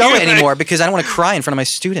don't cry. show it anymore because I don't want to cry in front of my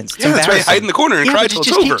students. It's Yeah, that's right. embarrassing. Hide in the corner and Yeah, cry but till it's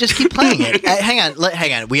just over. keep playing it. Hang on.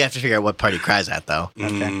 Hang on. We have to figure out what part he cries at, though.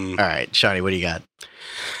 Mm. All right, Shawnee, what do you got?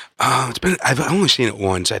 I've only seen it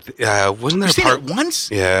once. Wasn't there You've a seen part? it once?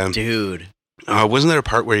 Yeah. Dude. Wasn't there a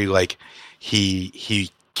part where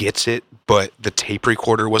he gets it, but the tape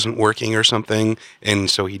recorder wasn't working or something, and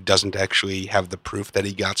so he doesn't actually have the proof that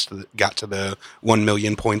he got to the 1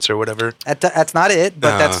 million points or whatever. That's not it,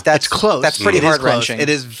 but that's It's close. That's pretty It is heart close. wrenching. It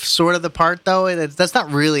is sort of the part, though. That's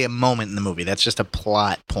not really a moment in the movie. That's just a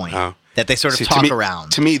plot point Oh. that they sort of See, talk to me,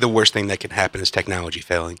 around. To me, the worst thing that can happen is technology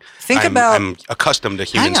failing. Think I'm, about. I'm accustomed to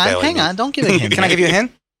humans failing. Hang on. Don't give it a hint. Can I give you a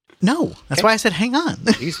hint? No. That's why I said hang on.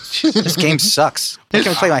 This game sucks. I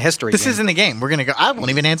can play my history. This game. isn't a game. We're going to go. I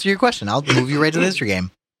won't even answer your question. I'll move you right to the history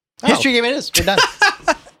game. History game it is. We're done.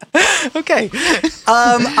 okay.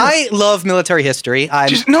 I love military history.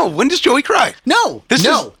 No, when does Joey cry? No. This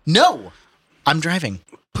No. I'm driving.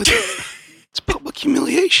 But it's public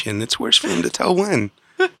humiliation. It's worse for him to tell when.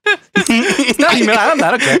 I'm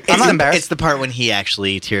not okay. I'm not embarrassed. It's the part when he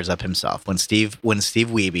actually tears up himself. When Steve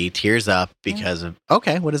Wiebe tears up because of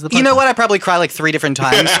what is the part? You know what? I probably cried like 3 different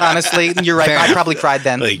times. Honestly, you're right. Fair I enough. probably cried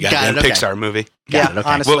then. Like, Got goddamn it, okay. Pixar movie. Got it, okay.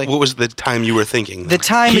 honestly, What was the time you were thinking? the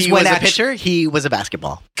time is He when was a actually pitcher. He was a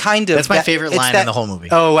basketball. kind of. That's my favorite it's line in the whole movie.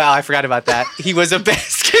 Oh wow, I forgot about that. He was a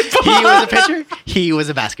basketball. He was a pitcher. He was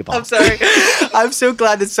a basketball. I'm sorry. I'm so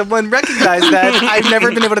glad that someone recognized that. I've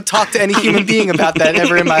never been able to talk to any human being about that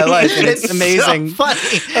ever in my life, and it's amazing. So funny.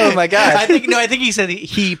 Oh my god. I think he said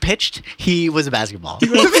he pitched. He was a basketball.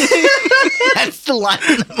 That's the line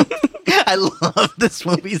in the movie. I love this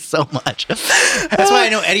movie so much. That's why I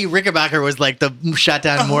know Eddie Rickenbacker was like the shot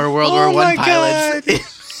down more World War my I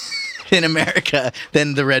pilots in America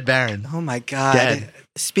than the Red Baron. Oh my god. Dead.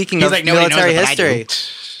 Speaking He's of like, nobody knows military it, but I do.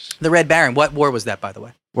 history, the Red Baron. What war was that, by the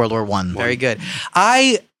way? World War One. Very good.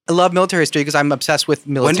 I love military history because I'm obsessed with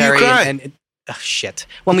When do you military. cry? And oh, shit.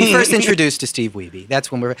 When we first introduced to Steve Wiebe,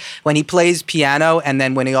 that's when he plays piano and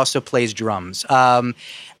then when he also plays drums.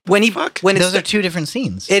 When Those are two different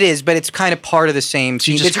scenes. it is, but it's kind of part of the same You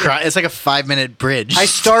scene. just cry. It's like a 5-minute bridge. I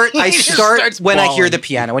start He just when starts I hear bawling. the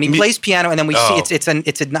piano. When he plays piano, and then we Oh. see it's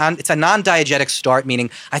a non-diegetic start, meaning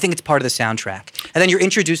I think it's part of the soundtrack. And then you're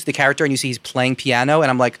introduced to the character, and you see he's playing piano, and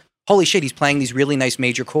I'm like, holy shit, he's playing these really nice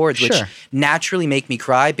major chords, which Sure. naturally make me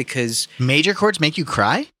cry because Major chords make you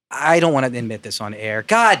cry? I don't want to admit this on air.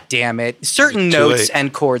 God damn it! Certain Too notes late.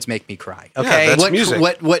 and chords make me cry. Okay, that's What music.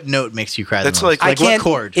 what note makes you cry? That's the most? like I what can't-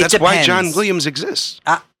 chord? it That's why John depends. Williams exists.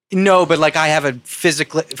 no, but like I have a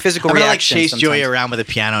physical I'm gonna like reaction. chase Joey sometimes. around with a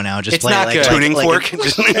piano now. Just It's play not like good. Tuning like fork.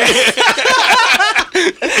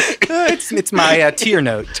 It's my tier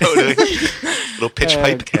note. Totally. Little pitch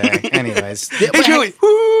pipe. Okay. Anyways, Hey Joey.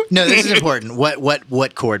 No, this is important.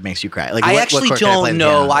 What chord makes you cry? Like I what actually chord can I play don't the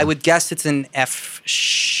know. piano? I would guess it's an F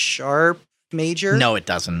sharp major. No, it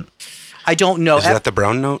doesn't. I don't know. Is that the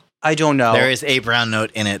brown note? I don't know. There is a brown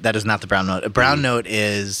note in it. That is not the brown note. A brown note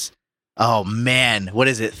is, oh man, what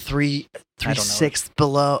is it? Three I don't know. sixths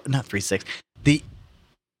below? Not 3/6.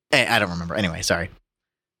 I don't remember. Anyway, sorry.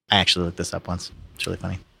 I actually looked this up once. It's really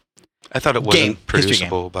funny. I thought it Game. wasn't History game.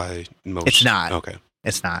 producible by most. It's not. Okay.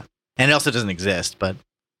 It's not, and it also doesn't exist. But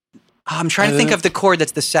I'm trying to think of the chord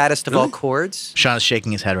that's the saddest of all Really? chords. Sean is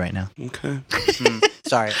shaking his head right now. Okay.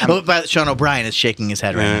 Sorry. Oh, but Sean O'Brien is shaking his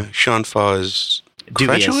head right now. Sean Faw is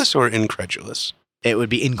Dubious. credulous or incredulous? It would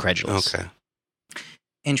be incredulous. Okay.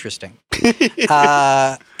 Interesting.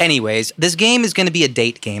 Anyways, this game is going to be a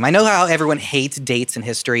date game. I know how everyone hates dates in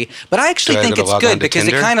history, but I actually So I think gotta it's log good on to because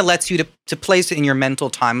it Tinder? kind of lets you to place it in your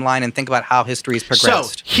mental timeline and think about how history has So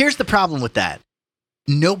progressed. here's the problem with that.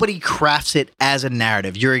 nobody crafts it as a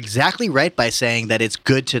narrative. You're exactly right by saying that it's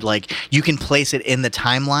good to like you can place it in the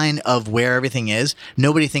timeline of where everything is.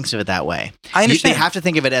 Nobody thinks of it that way. I understand. They have to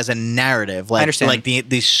think of it as a narrative. Like, I understand. Like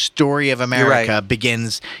the story of America right.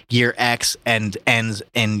 begins year X and ends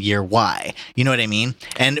in year Y. You know what I mean?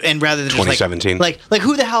 And rather than just 2017. like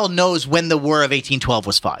who the hell knows when the War of 1812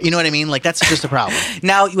 was fought? You know what I mean? Like that's just a problem.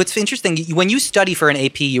 Now, what's interesting, when you study for an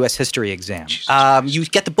AP U.S. history exam, you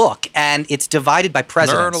get the book, and it's divided by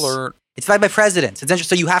presidents. Nerd alert. It's divided by presidents. It's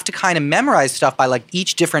interesting. So you have to kind of memorize stuff by like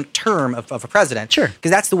each different term of a president. Sure.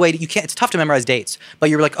 Because that's the way that you can't. It's tough to memorize dates. But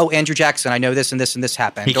you're like, oh, Andrew Jackson, I know this and this and this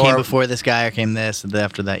happened. He came before this guy, or came this, and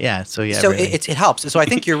after that. Yeah. So yeah. So really. it helps. So I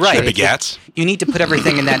think you're right. Big Gats. You need to put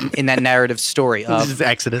everything in that narrative story. This is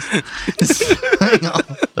Exodus.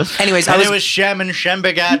 Anyways, And it was Shem, and Shem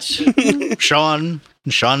begat Sean,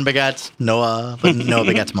 and Sean begat Noah, but Noah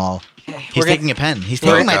begat Maul. He's taking a pen. He's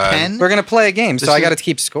taking my pen. We're gonna play a game, so I got to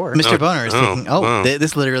keep score. Mr. Boner is taking. Oh, wow.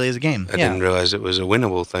 this literally is a game. I didn't realize it was a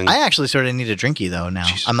winnable thing. I actually sort of need a drinky though now.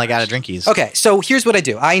 Jesus I'm like out of drinkies. Okay, so here's what I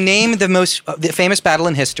do. I name the most the famous battle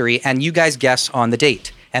in history, and you guys guess on the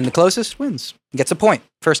date. And the closest wins. Gets a point.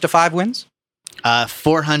 First to 5 wins.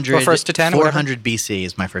 400. Or first to 10, 400 BC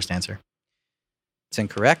is my first answer. It's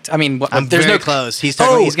incorrect. I mean, I'm there's very no close. He's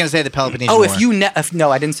talking. Oh! He's going to say the Peloponnesian Oh, War.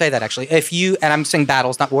 no, I didn't say that actually. If you, and I'm saying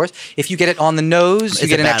battles, not wars. If you get it on the nose, you It's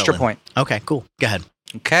get a an extra battle point. Okay, cool. Go ahead.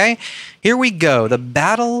 Okay, here we go. The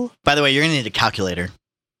battle. By the way, you're going to need a calculator.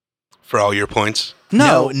 For all your points.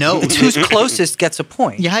 No. It's who's closest gets a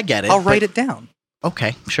point. Yeah, I get it. I'll write but- it down.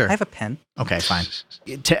 Okay, sure. I have a pen. Okay, fine.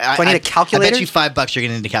 Do I need a calculator? I bet you $5 you're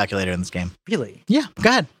going to need a calculator in this game. Really? Yeah, go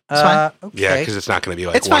ahead. It's fine. Okay. Yeah, because it's not going to be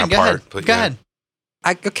like It's one fine. Go apart. ahead. But Go yeah. ahead.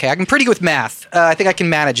 I'm pretty good with math. I think I can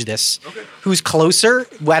manage this. Okay. Who's closer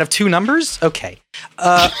out of 2 numbers? Okay.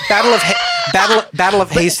 Battle of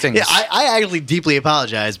Hastings. Yeah, I actually deeply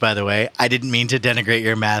apologize, by the way. I didn't mean to denigrate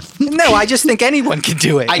your math. No, I just think anyone can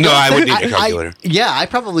do it. No, I would need a calculator. Yeah, I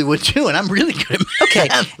probably would too, and I'm really good at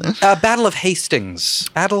math. Okay. Battle of Hastings.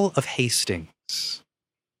 Battle of Hastings.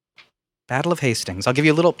 Battle of Hastings. I'll give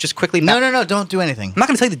you a little, just quickly. No, don't do anything. I'm not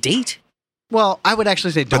going to tell you the date. Well, I would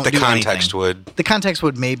actually say don't But the do context anything. would. The context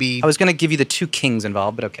would maybe... I was going to give you the 2 kings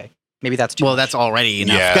involved, but okay. Maybe that's too Well, much. that's already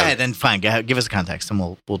enough. Yeah. Go ahead, then fine. Go ahead, give us a context, and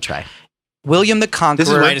we'll try. William the Conqueror. This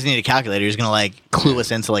is why I just need a calculator. He's going to, like, clue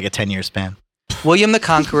us into, like, a 10-year span. William the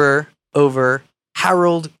Conqueror over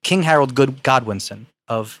King Harold Godwinson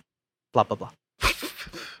of blah, blah, blah.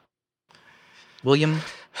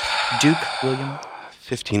 Duke William.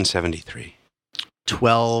 1573.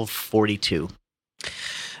 1242.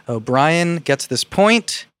 O'Brien gets this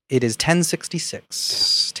point. It is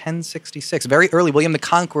 1066. 1066. Very early. William the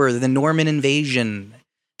Conqueror, the Norman invasion.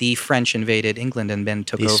 The French invaded England and then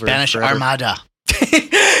took The over. Spanish forever. Armada.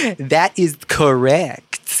 That is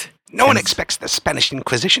correct. No one expects the Spanish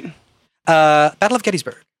Inquisition. Battle of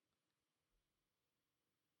Gettysburg.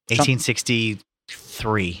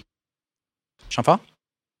 1863. Jean-Paul?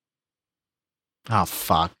 Oh,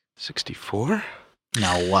 fuck. 64?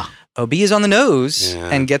 No. OB is on the nose Yeah.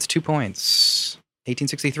 and gets 2 points.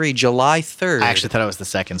 1863, July 3rd. I actually thought it was the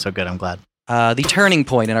second, so good. I'm glad. The turning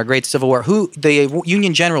point in our great Civil War. The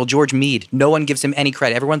Union General, George Meade. No one gives him any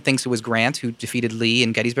credit. Everyone thinks it was Grant who defeated Lee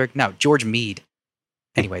in Gettysburg. No, George Meade.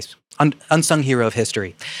 Anyways, unsung hero of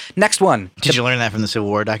history. Next one. Did you learn that from the Civil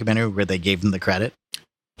War documentary where they gave him the credit?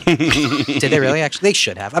 Did they really? Actually, they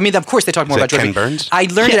should have. I mean, of course, they talk more Is about that George Ken Meade. Burns? I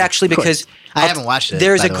learned it Yeah, actually of course. because I haven't watched it.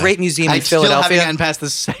 There's by a the way. great museum I in still haven't Philadelphia. gotten past the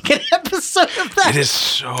second episode of that. It is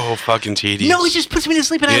so fucking tedious. No, it just puts me to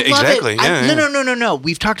sleep, and I Yeah, love exactly, it. yeah, No.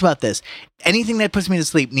 We've talked about this. Anything that puts me to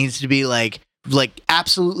sleep needs to be like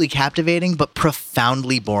absolutely captivating, but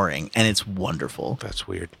profoundly boring, and it's wonderful. That's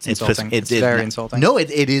weird. It's insulting. It's very insulting. No,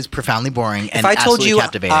 it is profoundly boring and If I told absolutely you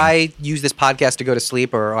captivating. I use this podcast to go to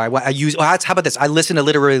sleep, or I use, how about this? I listen to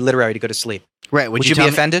literary to go to sleep. right? Would you be tell me-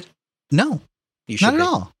 offended? No, You should not at be.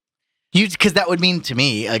 all. Because that would mean to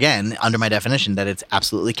me, again, under my definition, that it's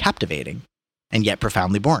absolutely captivating and yet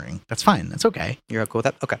profoundly boring. That's fine. That's okay. You're cool with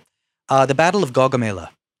that? Okay. The Battle of Gaugamela.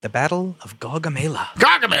 The Battle of Gaugamela.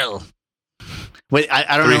 Gargamel. Wait,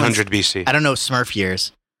 I don't 300 BC. know. I don't know Smurf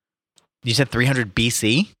years. You said 300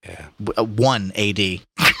 BC? Yeah. 1 AD.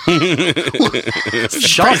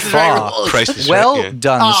 Sean Faw. Christ is Well right, yeah.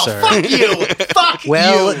 done, Oh, sir. fuck you. Fuck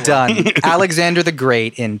Well you. done. Alexander the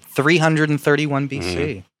Great in 331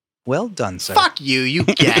 BC. Well done, sir. Fuck you. You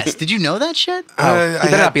guessed. Did you know that shit? Oh, you I better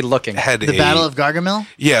had- not be looking. had The a- Battle of Gargamel?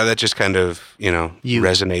 Yeah, that just kind of, You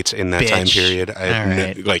resonates in that time bitch. period. All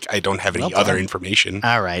right. I don't have any Well other done. information.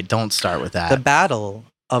 All right. Don't start with The that. Battle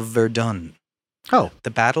of Verdun. Oh.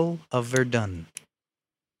 The Battle of Verdun.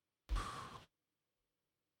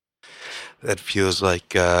 That feels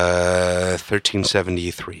like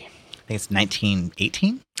 1373. I think it's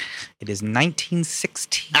 1918. It is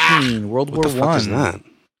 1916, World What War the fuck is One. that?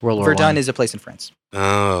 World War Verdun One. is a place in France.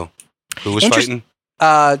 Oh. Who was Interest- fighting?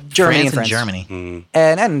 Germany France and France. Germany. Hmm.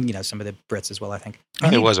 And you know, some of the Brits as well, I think.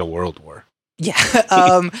 It was a world war. Yeah.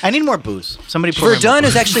 I need more booze. Somebody pour me more Verdun booze.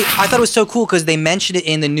 is actually, I thought it was so cool because they mentioned it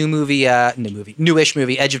in the newish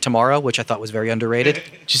movie, Edge of Tomorrow, which I thought was very underrated. Did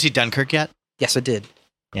you see Dunkirk yet? Yes, I did.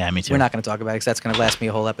 Yeah, me too. We're not going to talk about it because that's going to last me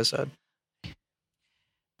a whole episode.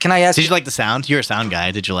 Can I ask Did you like the sound? You're a sound guy.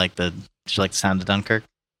 Did you like the sound of Dunkirk?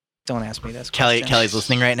 Don't ask me this. Kelly's question.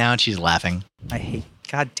 listening right now and she's laughing. I hate.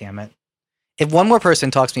 God damn it! If one more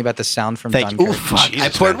person talks to me about the sound from Thank you. Dunkirk, Oh fuck!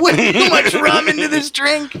 Jesus, I poured man. way too much rum into this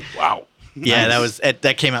drink. Wow. Yeah,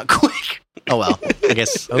 that came out quick. Oh well. I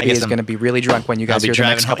guess Obi is going to be really drunk when you I'll guys be hear the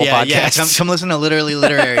driving next home. couple Yeah, podcasts. yeah. Come listen to Literally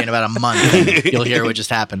Literary in about a month. And you'll hear what just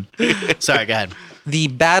happened. Sorry, go ahead. The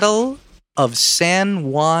Battle of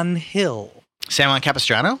San Juan Hill. San Juan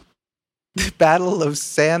Capistrano? The Battle of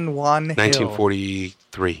San Juan Hill.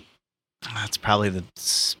 1943. That's probably the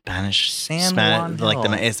Spanish. San Juan like Hill.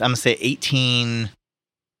 I'm gonna say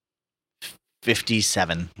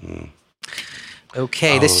 1857. Hmm.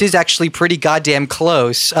 Okay, this Oh. is actually pretty goddamn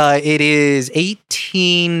close. It is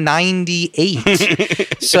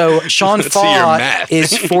 1898. So Sean Let's see your Faw math.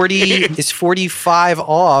 is 45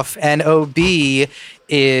 off, and OB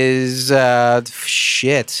is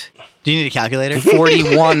shit Do you need a calculator?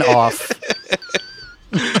 41 off.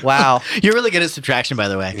 Wow. You're really good at subtraction, by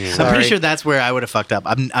the way. Yeah. I'm Sorry. pretty sure that's where I would have fucked up.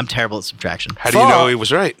 I'm terrible at subtraction. How do you Faw. know he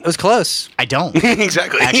was right? It was close. I don't.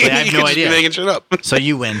 Exactly. Actually, I have no You're just idea. making shit up. So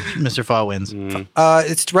you win. Mr. Fall wins. Hmm.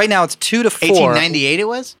 It's right now. It's 2-4. 1898 it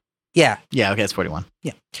was? Yeah, Yeah, okay, it's 41.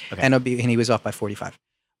 Okay. and OB, and he was off by 45.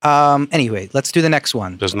 Anyway, let's do the next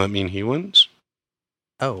one. Doesn't that mean he wins?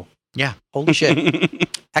 Oh, Yeah. holy shit!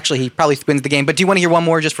 Actually, he probably wins the game. But do you want to hear one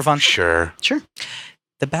more just for fun? Sure. Sure.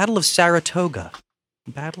 The Battle of Saratoga.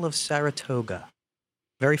 Battle of Saratoga.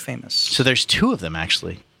 Very famous. So there's two of them,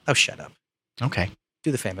 actually. Oh, shut up. Okay.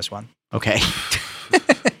 Do the famous one. Okay.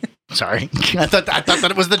 Sorry. I thought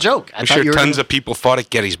that it was the joke. I'm sure tons of people fought at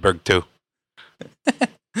Gettysburg too.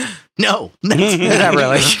 No. Not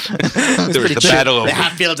really. There was the battle of The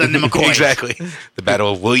Hatfields and the McCoys. Exactly. The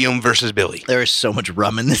battle of William versus Billy. There is so much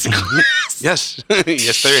rum in this glass. Yes.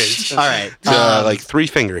 Yes, there is. All right. It's, like 3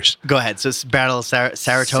 fingers. Go ahead. So it's Battle of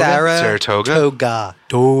Saratoga? Saratoga.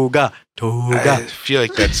 Toga. I feel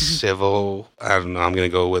like that's civil. I don't know. I'm going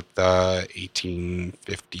to go with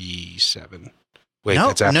 1857. Wait, no,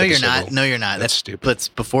 that's after no, the you're Civil. not. No, you're not. That's stupid. That's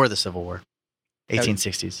before the Civil War.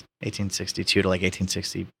 1860s. 1862 to like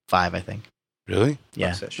 1865, I think. Really?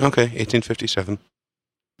 Yeah. Okay, 1857.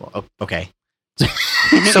 Well, okay.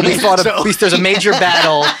 So we fought at least there's a major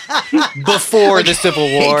battle before the Civil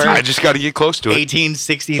War. I just got to get close to it.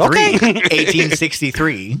 1863. Okay.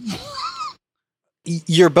 1863.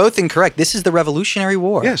 You're both incorrect. This is the Revolutionary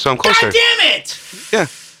War. Yeah, so I'm closer. God damn it!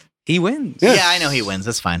 He wins. Yeah. Yeah, I know he wins.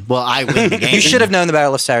 That's fine. Well, I win the game. You should have known the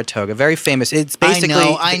Battle of Saratoga. Very famous. It's basically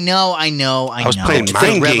I know. I was playing It's mind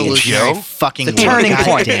the games, revolutionary yo. fucking The war. turning God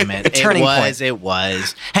point. Damn it. The turning It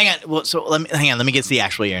was. Hang on. Well, so let me get to the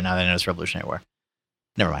actual year now that I know it's Revolutionary War.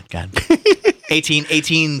 Never mind. God.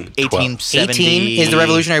 1870. 18 is the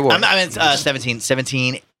Revolutionary War. I mean, it's 17.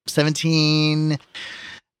 77.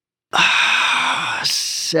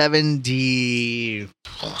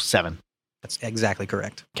 That's exactly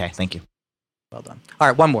correct. Okay, thank you. Well done. All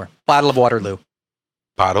right, one more. Battle of Waterloo.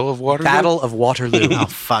 Bottle of water? Battle of Waterloo. Oh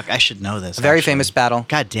fuck! I should know this. A very actually. famous battle.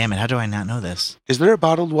 God damn it! How do I not know this? Is there a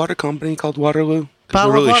bottled water company called Waterloo? 'Cause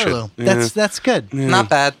Bottle we really of should. Waterloo. Yeah. That's good. Yeah. Not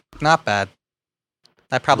bad. Not bad.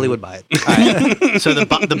 I probably would buy it. All right. So the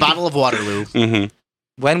Bottle of Waterloo. Mm-hmm.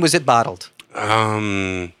 When was it bottled?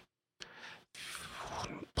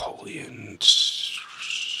 Napoleon's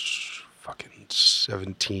fucking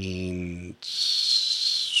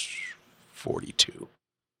 1742.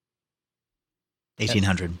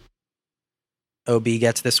 1800. OB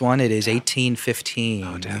gets this one. It is 1815.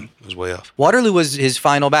 Oh, damn. I was way off. Waterloo was his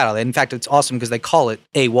final battle. In fact, it's awesome because they call it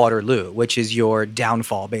a Waterloo, which is your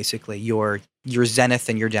downfall, basically. Your zenith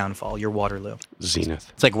and your downfall, your Waterloo. Zenith.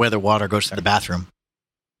 It's like where the water goes to the bathroom.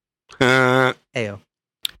 Ayo.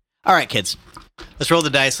 All right, kids. Let's roll the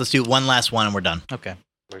dice. Let's do one last one and we're done. Okay.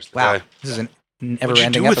 Where's the Wow. guy? This is an What'd you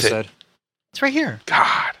never-ending do with it? episode. It's right here.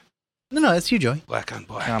 God. No, it's you, Joey. Black on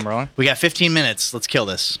black. I'm rolling. We got 15 minutes. Let's kill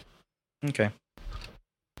this. Okay.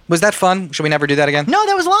 Was that fun? Should we never do that again? No,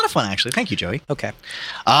 that was a lot of fun, actually. Thank you, Joey. Okay.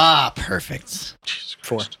 Ah, perfect. Jesus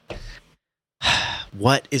 4. Christ.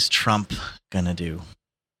 What is Trump going to do?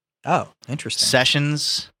 Oh, interesting.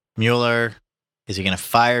 Sessions, Mueller, Is he going to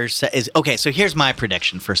fire? Okay, so here's my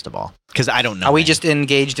prediction, first of all, because I don't know. Are we man. just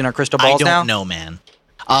engaged in our crystal I balls don't now? know, man.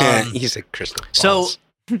 He's a crystal. So, balls.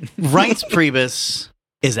 Reince Priebus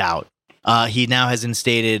is out. He now has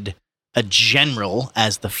instated a general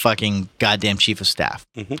as the fucking goddamn chief of staff.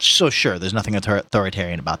 Mhm. So sure, there's nothing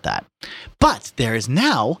authoritarian about that. But there is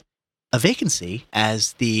now a vacancy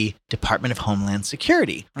as the Department of Homeland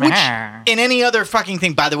Security, which in any other fucking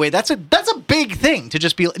thing, by the way, that's a big thing to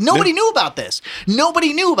just be. Nobody knew about this.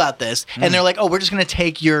 Nobody knew about this, and they're like, oh, we're just gonna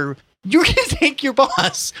take you're going to take your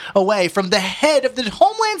boss away from the head of the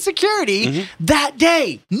Homeland Security that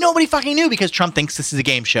day. Nobody fucking knew because Trump thinks this is a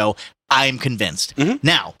game show. I'm convinced.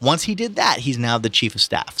 Now, once he did that, he's now the chief of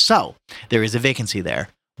staff. So there is a vacancy there.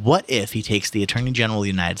 What if he takes the Attorney General of the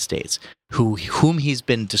United States, whom he's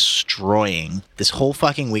been destroying this whole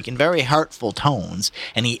fucking week in very hurtful tones,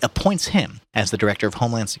 and he appoints him as the Director of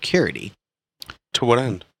Homeland Security? To what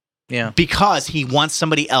end? Yeah. Because he wants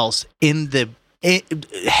somebody else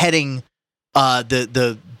heading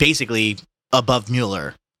the basically above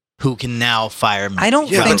Mueller, who can now fire Mueller. I don't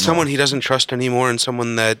Yeah, think but someone he doesn't trust anymore, and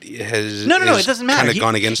someone that has No, it doesn't matter. Kind of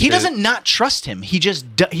gone against. He doesn't not trust him. He just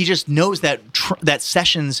knows that that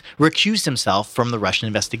Sessions recused himself from the Russian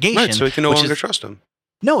investigation. Right, so he can no which longer is- trust him.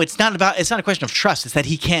 No, it's not a question of trust. It's that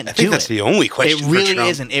he can't I think do that's it. the only question. It really for Trump.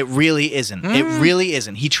 isn't. It really isn't. It really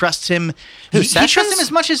isn't. He trusts him. Who, He trusts Sessions? him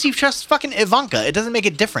as much as he trusts fucking Ivanka. It doesn't make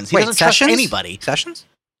a difference. He Wait, doesn't trust Sessions? anybody. Sessions?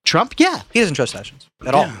 Trump, yeah. He doesn't trust Sessions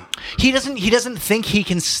at all. Yeah. He doesn't think he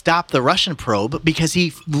can stop the Russian probe because he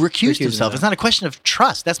recused himself. himself. It's not a question of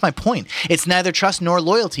trust. That's my point. It's neither trust nor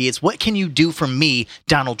loyalty. It's what can you do for me,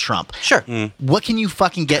 Donald Trump? Sure. What can you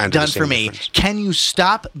fucking get Kind of the done same for me? difference. Can you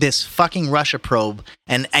stop this fucking Russia probe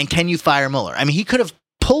and can you fire Mueller? I mean, he could have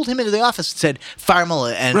pulled him into the office and said, fire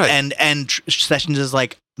Mueller. Right. And Sessions is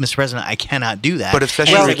like, Mr. President, I cannot do that. But if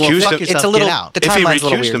Sessions And he's like, recused fuck him- yourself, it's a little. get out. The If he timeline's a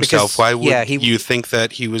little recused weird himself, because, why would yeah, you think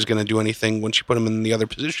that he was going to do anything once you put him in the other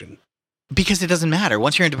position? Because it doesn't matter.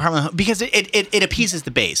 Once you're in Department, because it appeases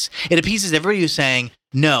the base. It appeases everybody who's saying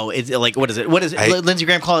no. It's like what is it? Lindsey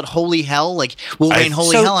Graham call it holy hell? Like we'll rain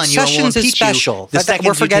holy so hell on you and we'll Sessions is impeach special. you. The second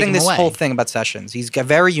We're you take forgetting him this away. whole thing about Sessions. He's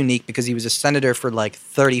very unique because he was a senator for like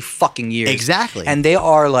 30 fucking years. Exactly. And they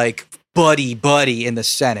are like buddy in the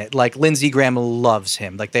Senate. Like Lindsey Graham loves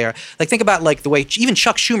him. Like they are like think about like the way even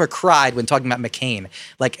Chuck Schumer cried when talking about McCain.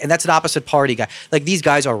 Like and that's an opposite party guy. Like these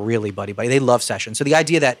guys are really buddy. They love Sessions. So the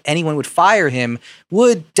idea that anyone would fire him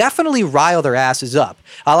would definitely rile their asses up.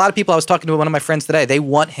 A lot of people I was talking to one of my friends today, they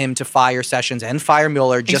want him to fire Sessions and fire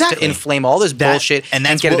Mueller just Exactly. to inflame all this bullshit and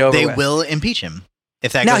that's get it what over they with. will impeach him.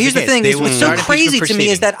 If that Now, goes here's the case. thing. They What's will so start crazy impeachment to me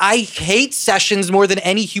is proceeding. that I hate Sessions more than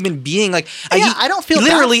any human being. Like, I don't feel he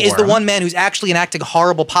bad literally for is the him. one man who's actually enacting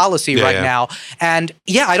horrible policy right yeah. now. And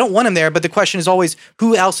yeah, I don't want him there. But the question is always,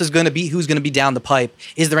 who's going to be down the pipe?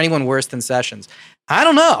 Is there anyone worse than Sessions? I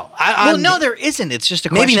don't know. Well, no, there isn't. It's just a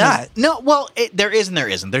question. Maybe not. No, well, there is and there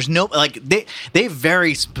isn't. There's no like they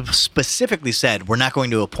very specifically said we're not going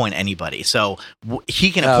to appoint anybody. So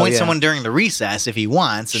he can appoint yeah. someone during the recess if he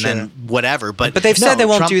wants, and then whatever. But they've no, said they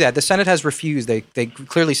won't Trump- do that. The Senate has refused. They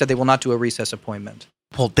clearly said they will not do a recess appointment.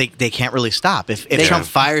 Well, they can't really stop if They Trump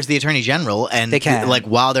can. fires the attorney general and They can. like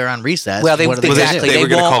while they're on recess. Well, they- what are Well, Exactly. they They were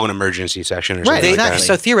going to won't- call an emergency session or Right, something exactly. like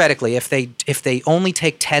So that. theoretically, if they only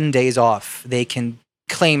take 10 days off, they can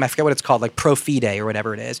claim, I forget what it's called, like pro fide or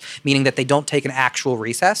whatever it is, meaning that they don't take an actual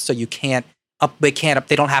recess, so you can't they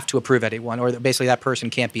don't have to approve anyone, or basically that person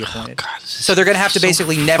can't be appointed. God, this is So they're going to have to so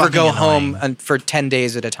basically never fucking go annoying. home for 10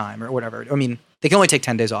 days at a time or whatever. I mean, they can only take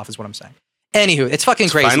 10 days off is what I'm saying. Anywho, it's fucking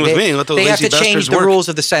crazy. fine with me. Let the they have lazy to change bastards the work. rules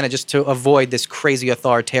of the Senate just to avoid this crazy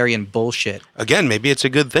authoritarian bullshit. Again, maybe it's a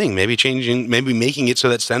good thing. Maybe making it so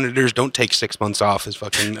that senators don't take 6 months off is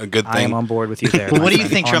fucking a good thing. I am on board with you there. Well, my what do you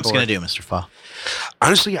friend. think On Trump's board. going to do, Mr. Fall?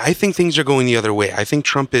 Honestly, I think things are going the other way. I think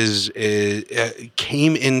Trump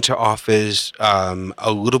came into office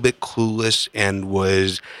a little bit clueless and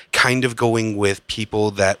was kind of going with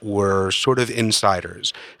people that were sort of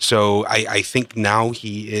insiders. So I think now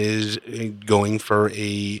he is going for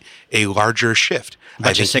a larger shift. A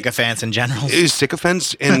bunch I of think sycophants in general.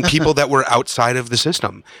 sycophants and people that were outside of the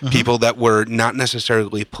system, people that were not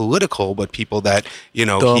necessarily political, but people that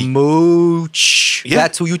The mooch. Yeah.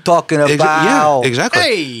 That's who you talking about. yeah, exactly.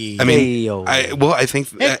 Hey, I mean, Hey-o. I think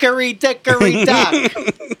hickory dickory dock.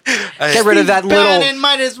 Get rid of that little Bannon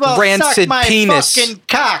might as well rancid suck my penis. fucking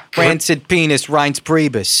cock. rancid penis, Reince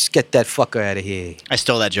Priebus. Get that fucker out of here. I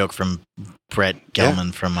stole that joke from Brett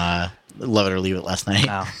Gelman from Love It or Leave It last night.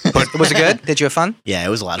 Wow. But was it good? Did you have fun? Yeah, it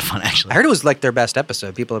was a lot of fun actually. I heard it was like their best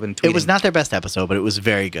episode. People have been tweeting. It was not their best episode, but it was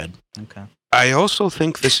very good. Okay. I also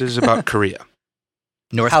think this is about Korea.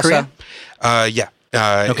 North How Korea? so? Yeah.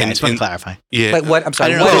 Okay, I just want to clarify. Yeah. Wait, what? I'm I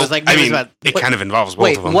sorry. don't know. what It is- was like I maybe mean, about. it kind of involves both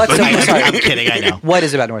Wait, of them. what's but- I'm sorry. I'm kidding. I know. What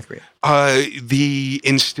is it about North Korea? The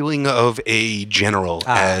instilling of a general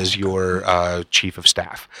as your chief of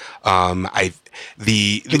staff.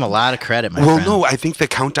 Give him a lot of credit, my Well, friend. no, I think the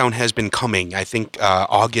countdown has been coming. I think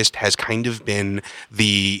August has kind of been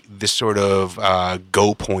the sort of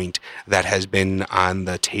go point that has been on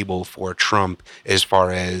the table for Trump as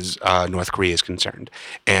far as North Korea is concerned,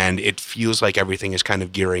 and it feels like everything is kind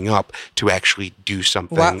of gearing up to actually do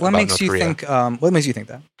something What about makes North you Korea. think? What makes you think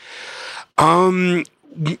that?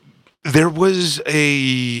 There was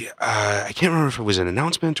I can't remember if it was an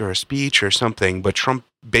announcement or a speech or something, but Trump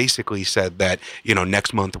basically said that,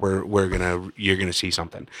 next month you're gonna see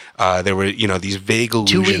something. There were, these vague 2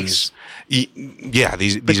 allusions. weeks. Yeah,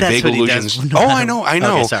 these that's vague what he does. allusions. Oh, I know.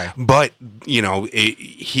 Okay, sorry. But,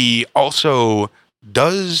 he also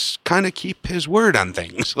does kind of keep his word on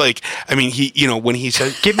things. Like, I mean, when he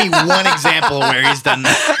said, Give me one example where he's done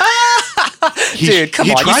that. Dude, come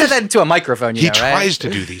on. You said that into a microphone, He right? tries to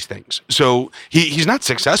do these things. So he's not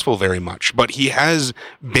successful very much, but he has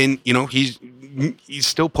been, he's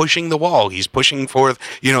still pushing the wall. He's pushing forth,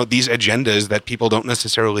 these agendas that people don't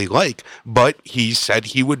necessarily like, but he said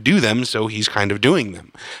he would do them, so he's kind of doing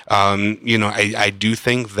them. I do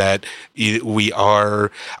think that we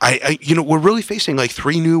are, we're really facing like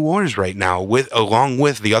 3 new wars right now, along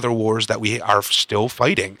with the other wars that we are still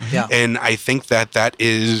fighting. Yeah. And I think that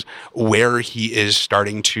is where he is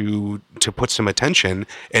starting to put some attention.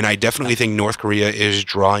 And I definitely think North Korea is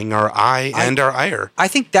drawing our eye and our ire. I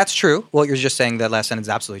think that's true. What you're just saying, that last sentence is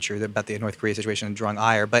absolutely true about the North Korea situation and drawing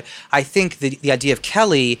ire. But I think the idea of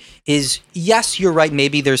Kelly is, yes, you're right.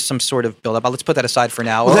 Maybe there's some sort of buildup. Let's put that aside for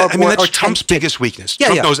now. Well, that's Trump's biggest weakness. Yeah,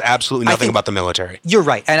 Trump yeah. knows absolutely I nothing think- about the military. You're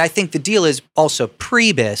right. And I think the deal is also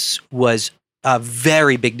Priebus was a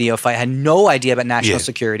very big neophyte, had no idea about national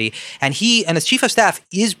security. And he and his chief of staff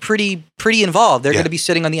is pretty involved. They're going to be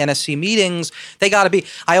sitting on the NSC meetings. They got to be.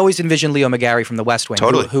 I always envisioned Leo McGarry from the West Wing,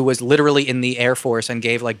 who was literally in the Air Force and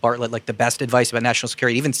gave like Bartlett like the best advice about national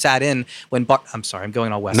security. He even sat in when I'm sorry, I'm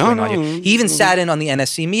going all West Wing on you. He even sat in on the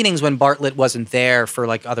NSC meetings when Bartlett wasn't there for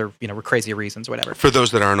like other, crazy reasons or whatever. For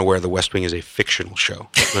those that aren't aware, The West Wing is a fictional show.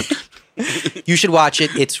 You should watch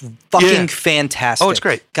it. It's fucking fantastic. Oh, it's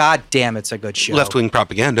great. God damn, it's a good show. Left-wing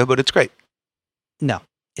propaganda, but it's great. No,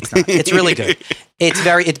 it's not. It's really good. It's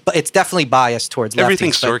definitely biased towards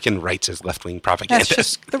Everything lefties, but Sorkin writes is left-wing propaganda. that's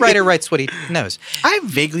just the writer writes what he knows. I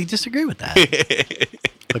vaguely disagree with that.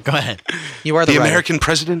 But go ahead. You are the The writer. American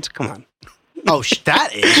president? Come on. Oh,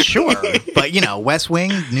 that is sure. But, West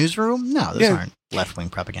Wing newsroom? No, those aren't left-wing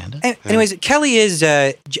propaganda. Anyways, Kelly is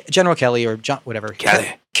General Kelly or John, whatever.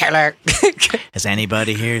 Kelly. Kelly. Has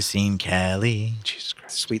anybody here seen Kelly? Jesus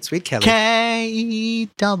Christ. Sweet, sweet Kelly. Kelly.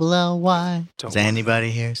 Has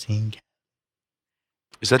anybody here seen Kelly?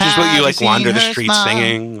 Is that just what Have you you like wander seen the her streets smile?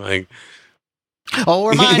 singing? Like, Oh,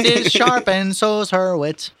 her mind is sharp and so's her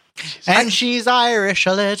wit. And she's Irish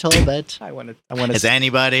a little bit. I want Has to.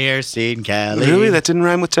 anybody here seen Kelly? really? That didn't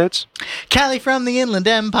rhyme with tits? Kelly from the Inland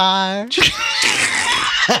Empire.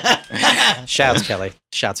 Shouts, Kelly.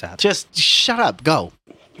 Shouts out. Just shut up. Go.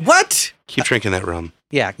 What? Keep drinking that rum.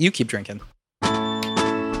 Yeah, you keep drinking. Thank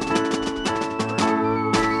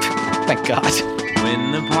God.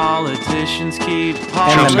 When the politicians keep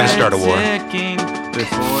Trump's gonna start a war.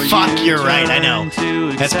 Fuck, you're right, I know.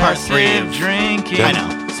 That's part 3 of drinking. I know.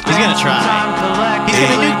 He's gonna try. He's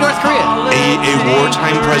gonna nuke North Korea. A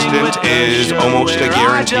wartime president is almost a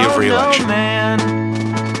guarantee of re-election.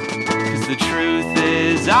 Because the truth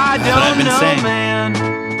is, I That's what I've don't been know, saying. man.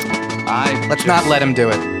 Let's not let him do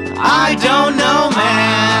it. I don't know,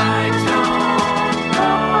 man.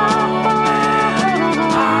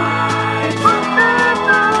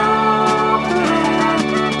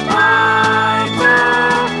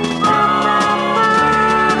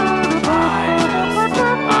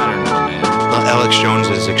 Alex Jones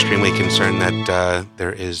is extremely concerned that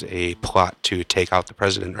there is a plot to take out the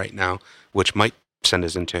president right now, which might send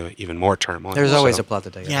us into even more turmoil. There's always a plot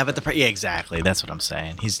to take. Yeah, but exactly. That's what I'm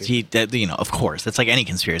saying. Of course, that's like any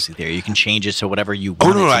conspiracy theory. You can change it to whatever you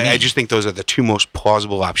want. Oh, no, it to I mean. just think those are the 2 most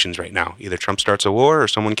plausible options right now. Either Trump starts a war or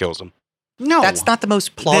someone kills him. No. That's not the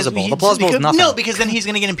most plausible. The plausible is because, nothing. No, because then he's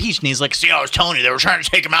going to get impeached, and he's like, "See, I was telling you, they were trying to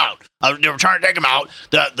take him out. They were trying to take him out.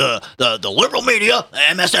 The liberal media,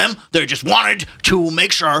 MSM, they just wanted to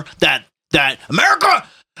make sure that America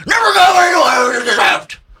never got away with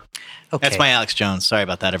it." Okay. That's my Alex Jones. Sorry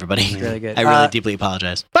about that, everybody. Really good. I really deeply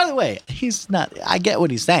apologize. By the way, he's not. I get what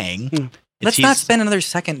he's saying. Let's not spend another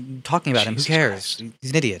second talking about him. Who cares? He's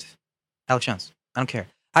an idiot. Alex Jones. I don't care.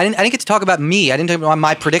 I didn't get to talk about me. I didn't talk about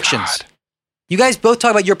my predictions. God. You guys both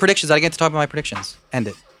talk about your predictions. I didn't get to talk about my predictions. End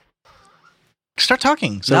it. Start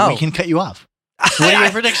talking so No. we can cut you off. What are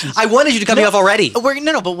your predictions? I wanted you to cut me off already.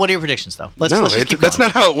 No, but what are your predictions, though? Let's No, just keep that's going.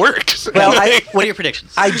 not how it works. Well, What are your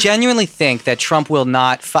predictions? I genuinely think that Trump will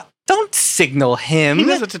not. Don't signal him. He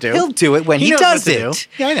knows what to do. He'll do it when he knows does what to it.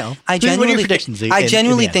 do. Yeah, I know. I What are genuinely, your predictions? I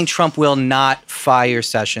genuinely think Trump will not fire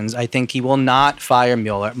Sessions. I think he will not fire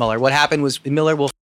Mueller. What happened was Mueller will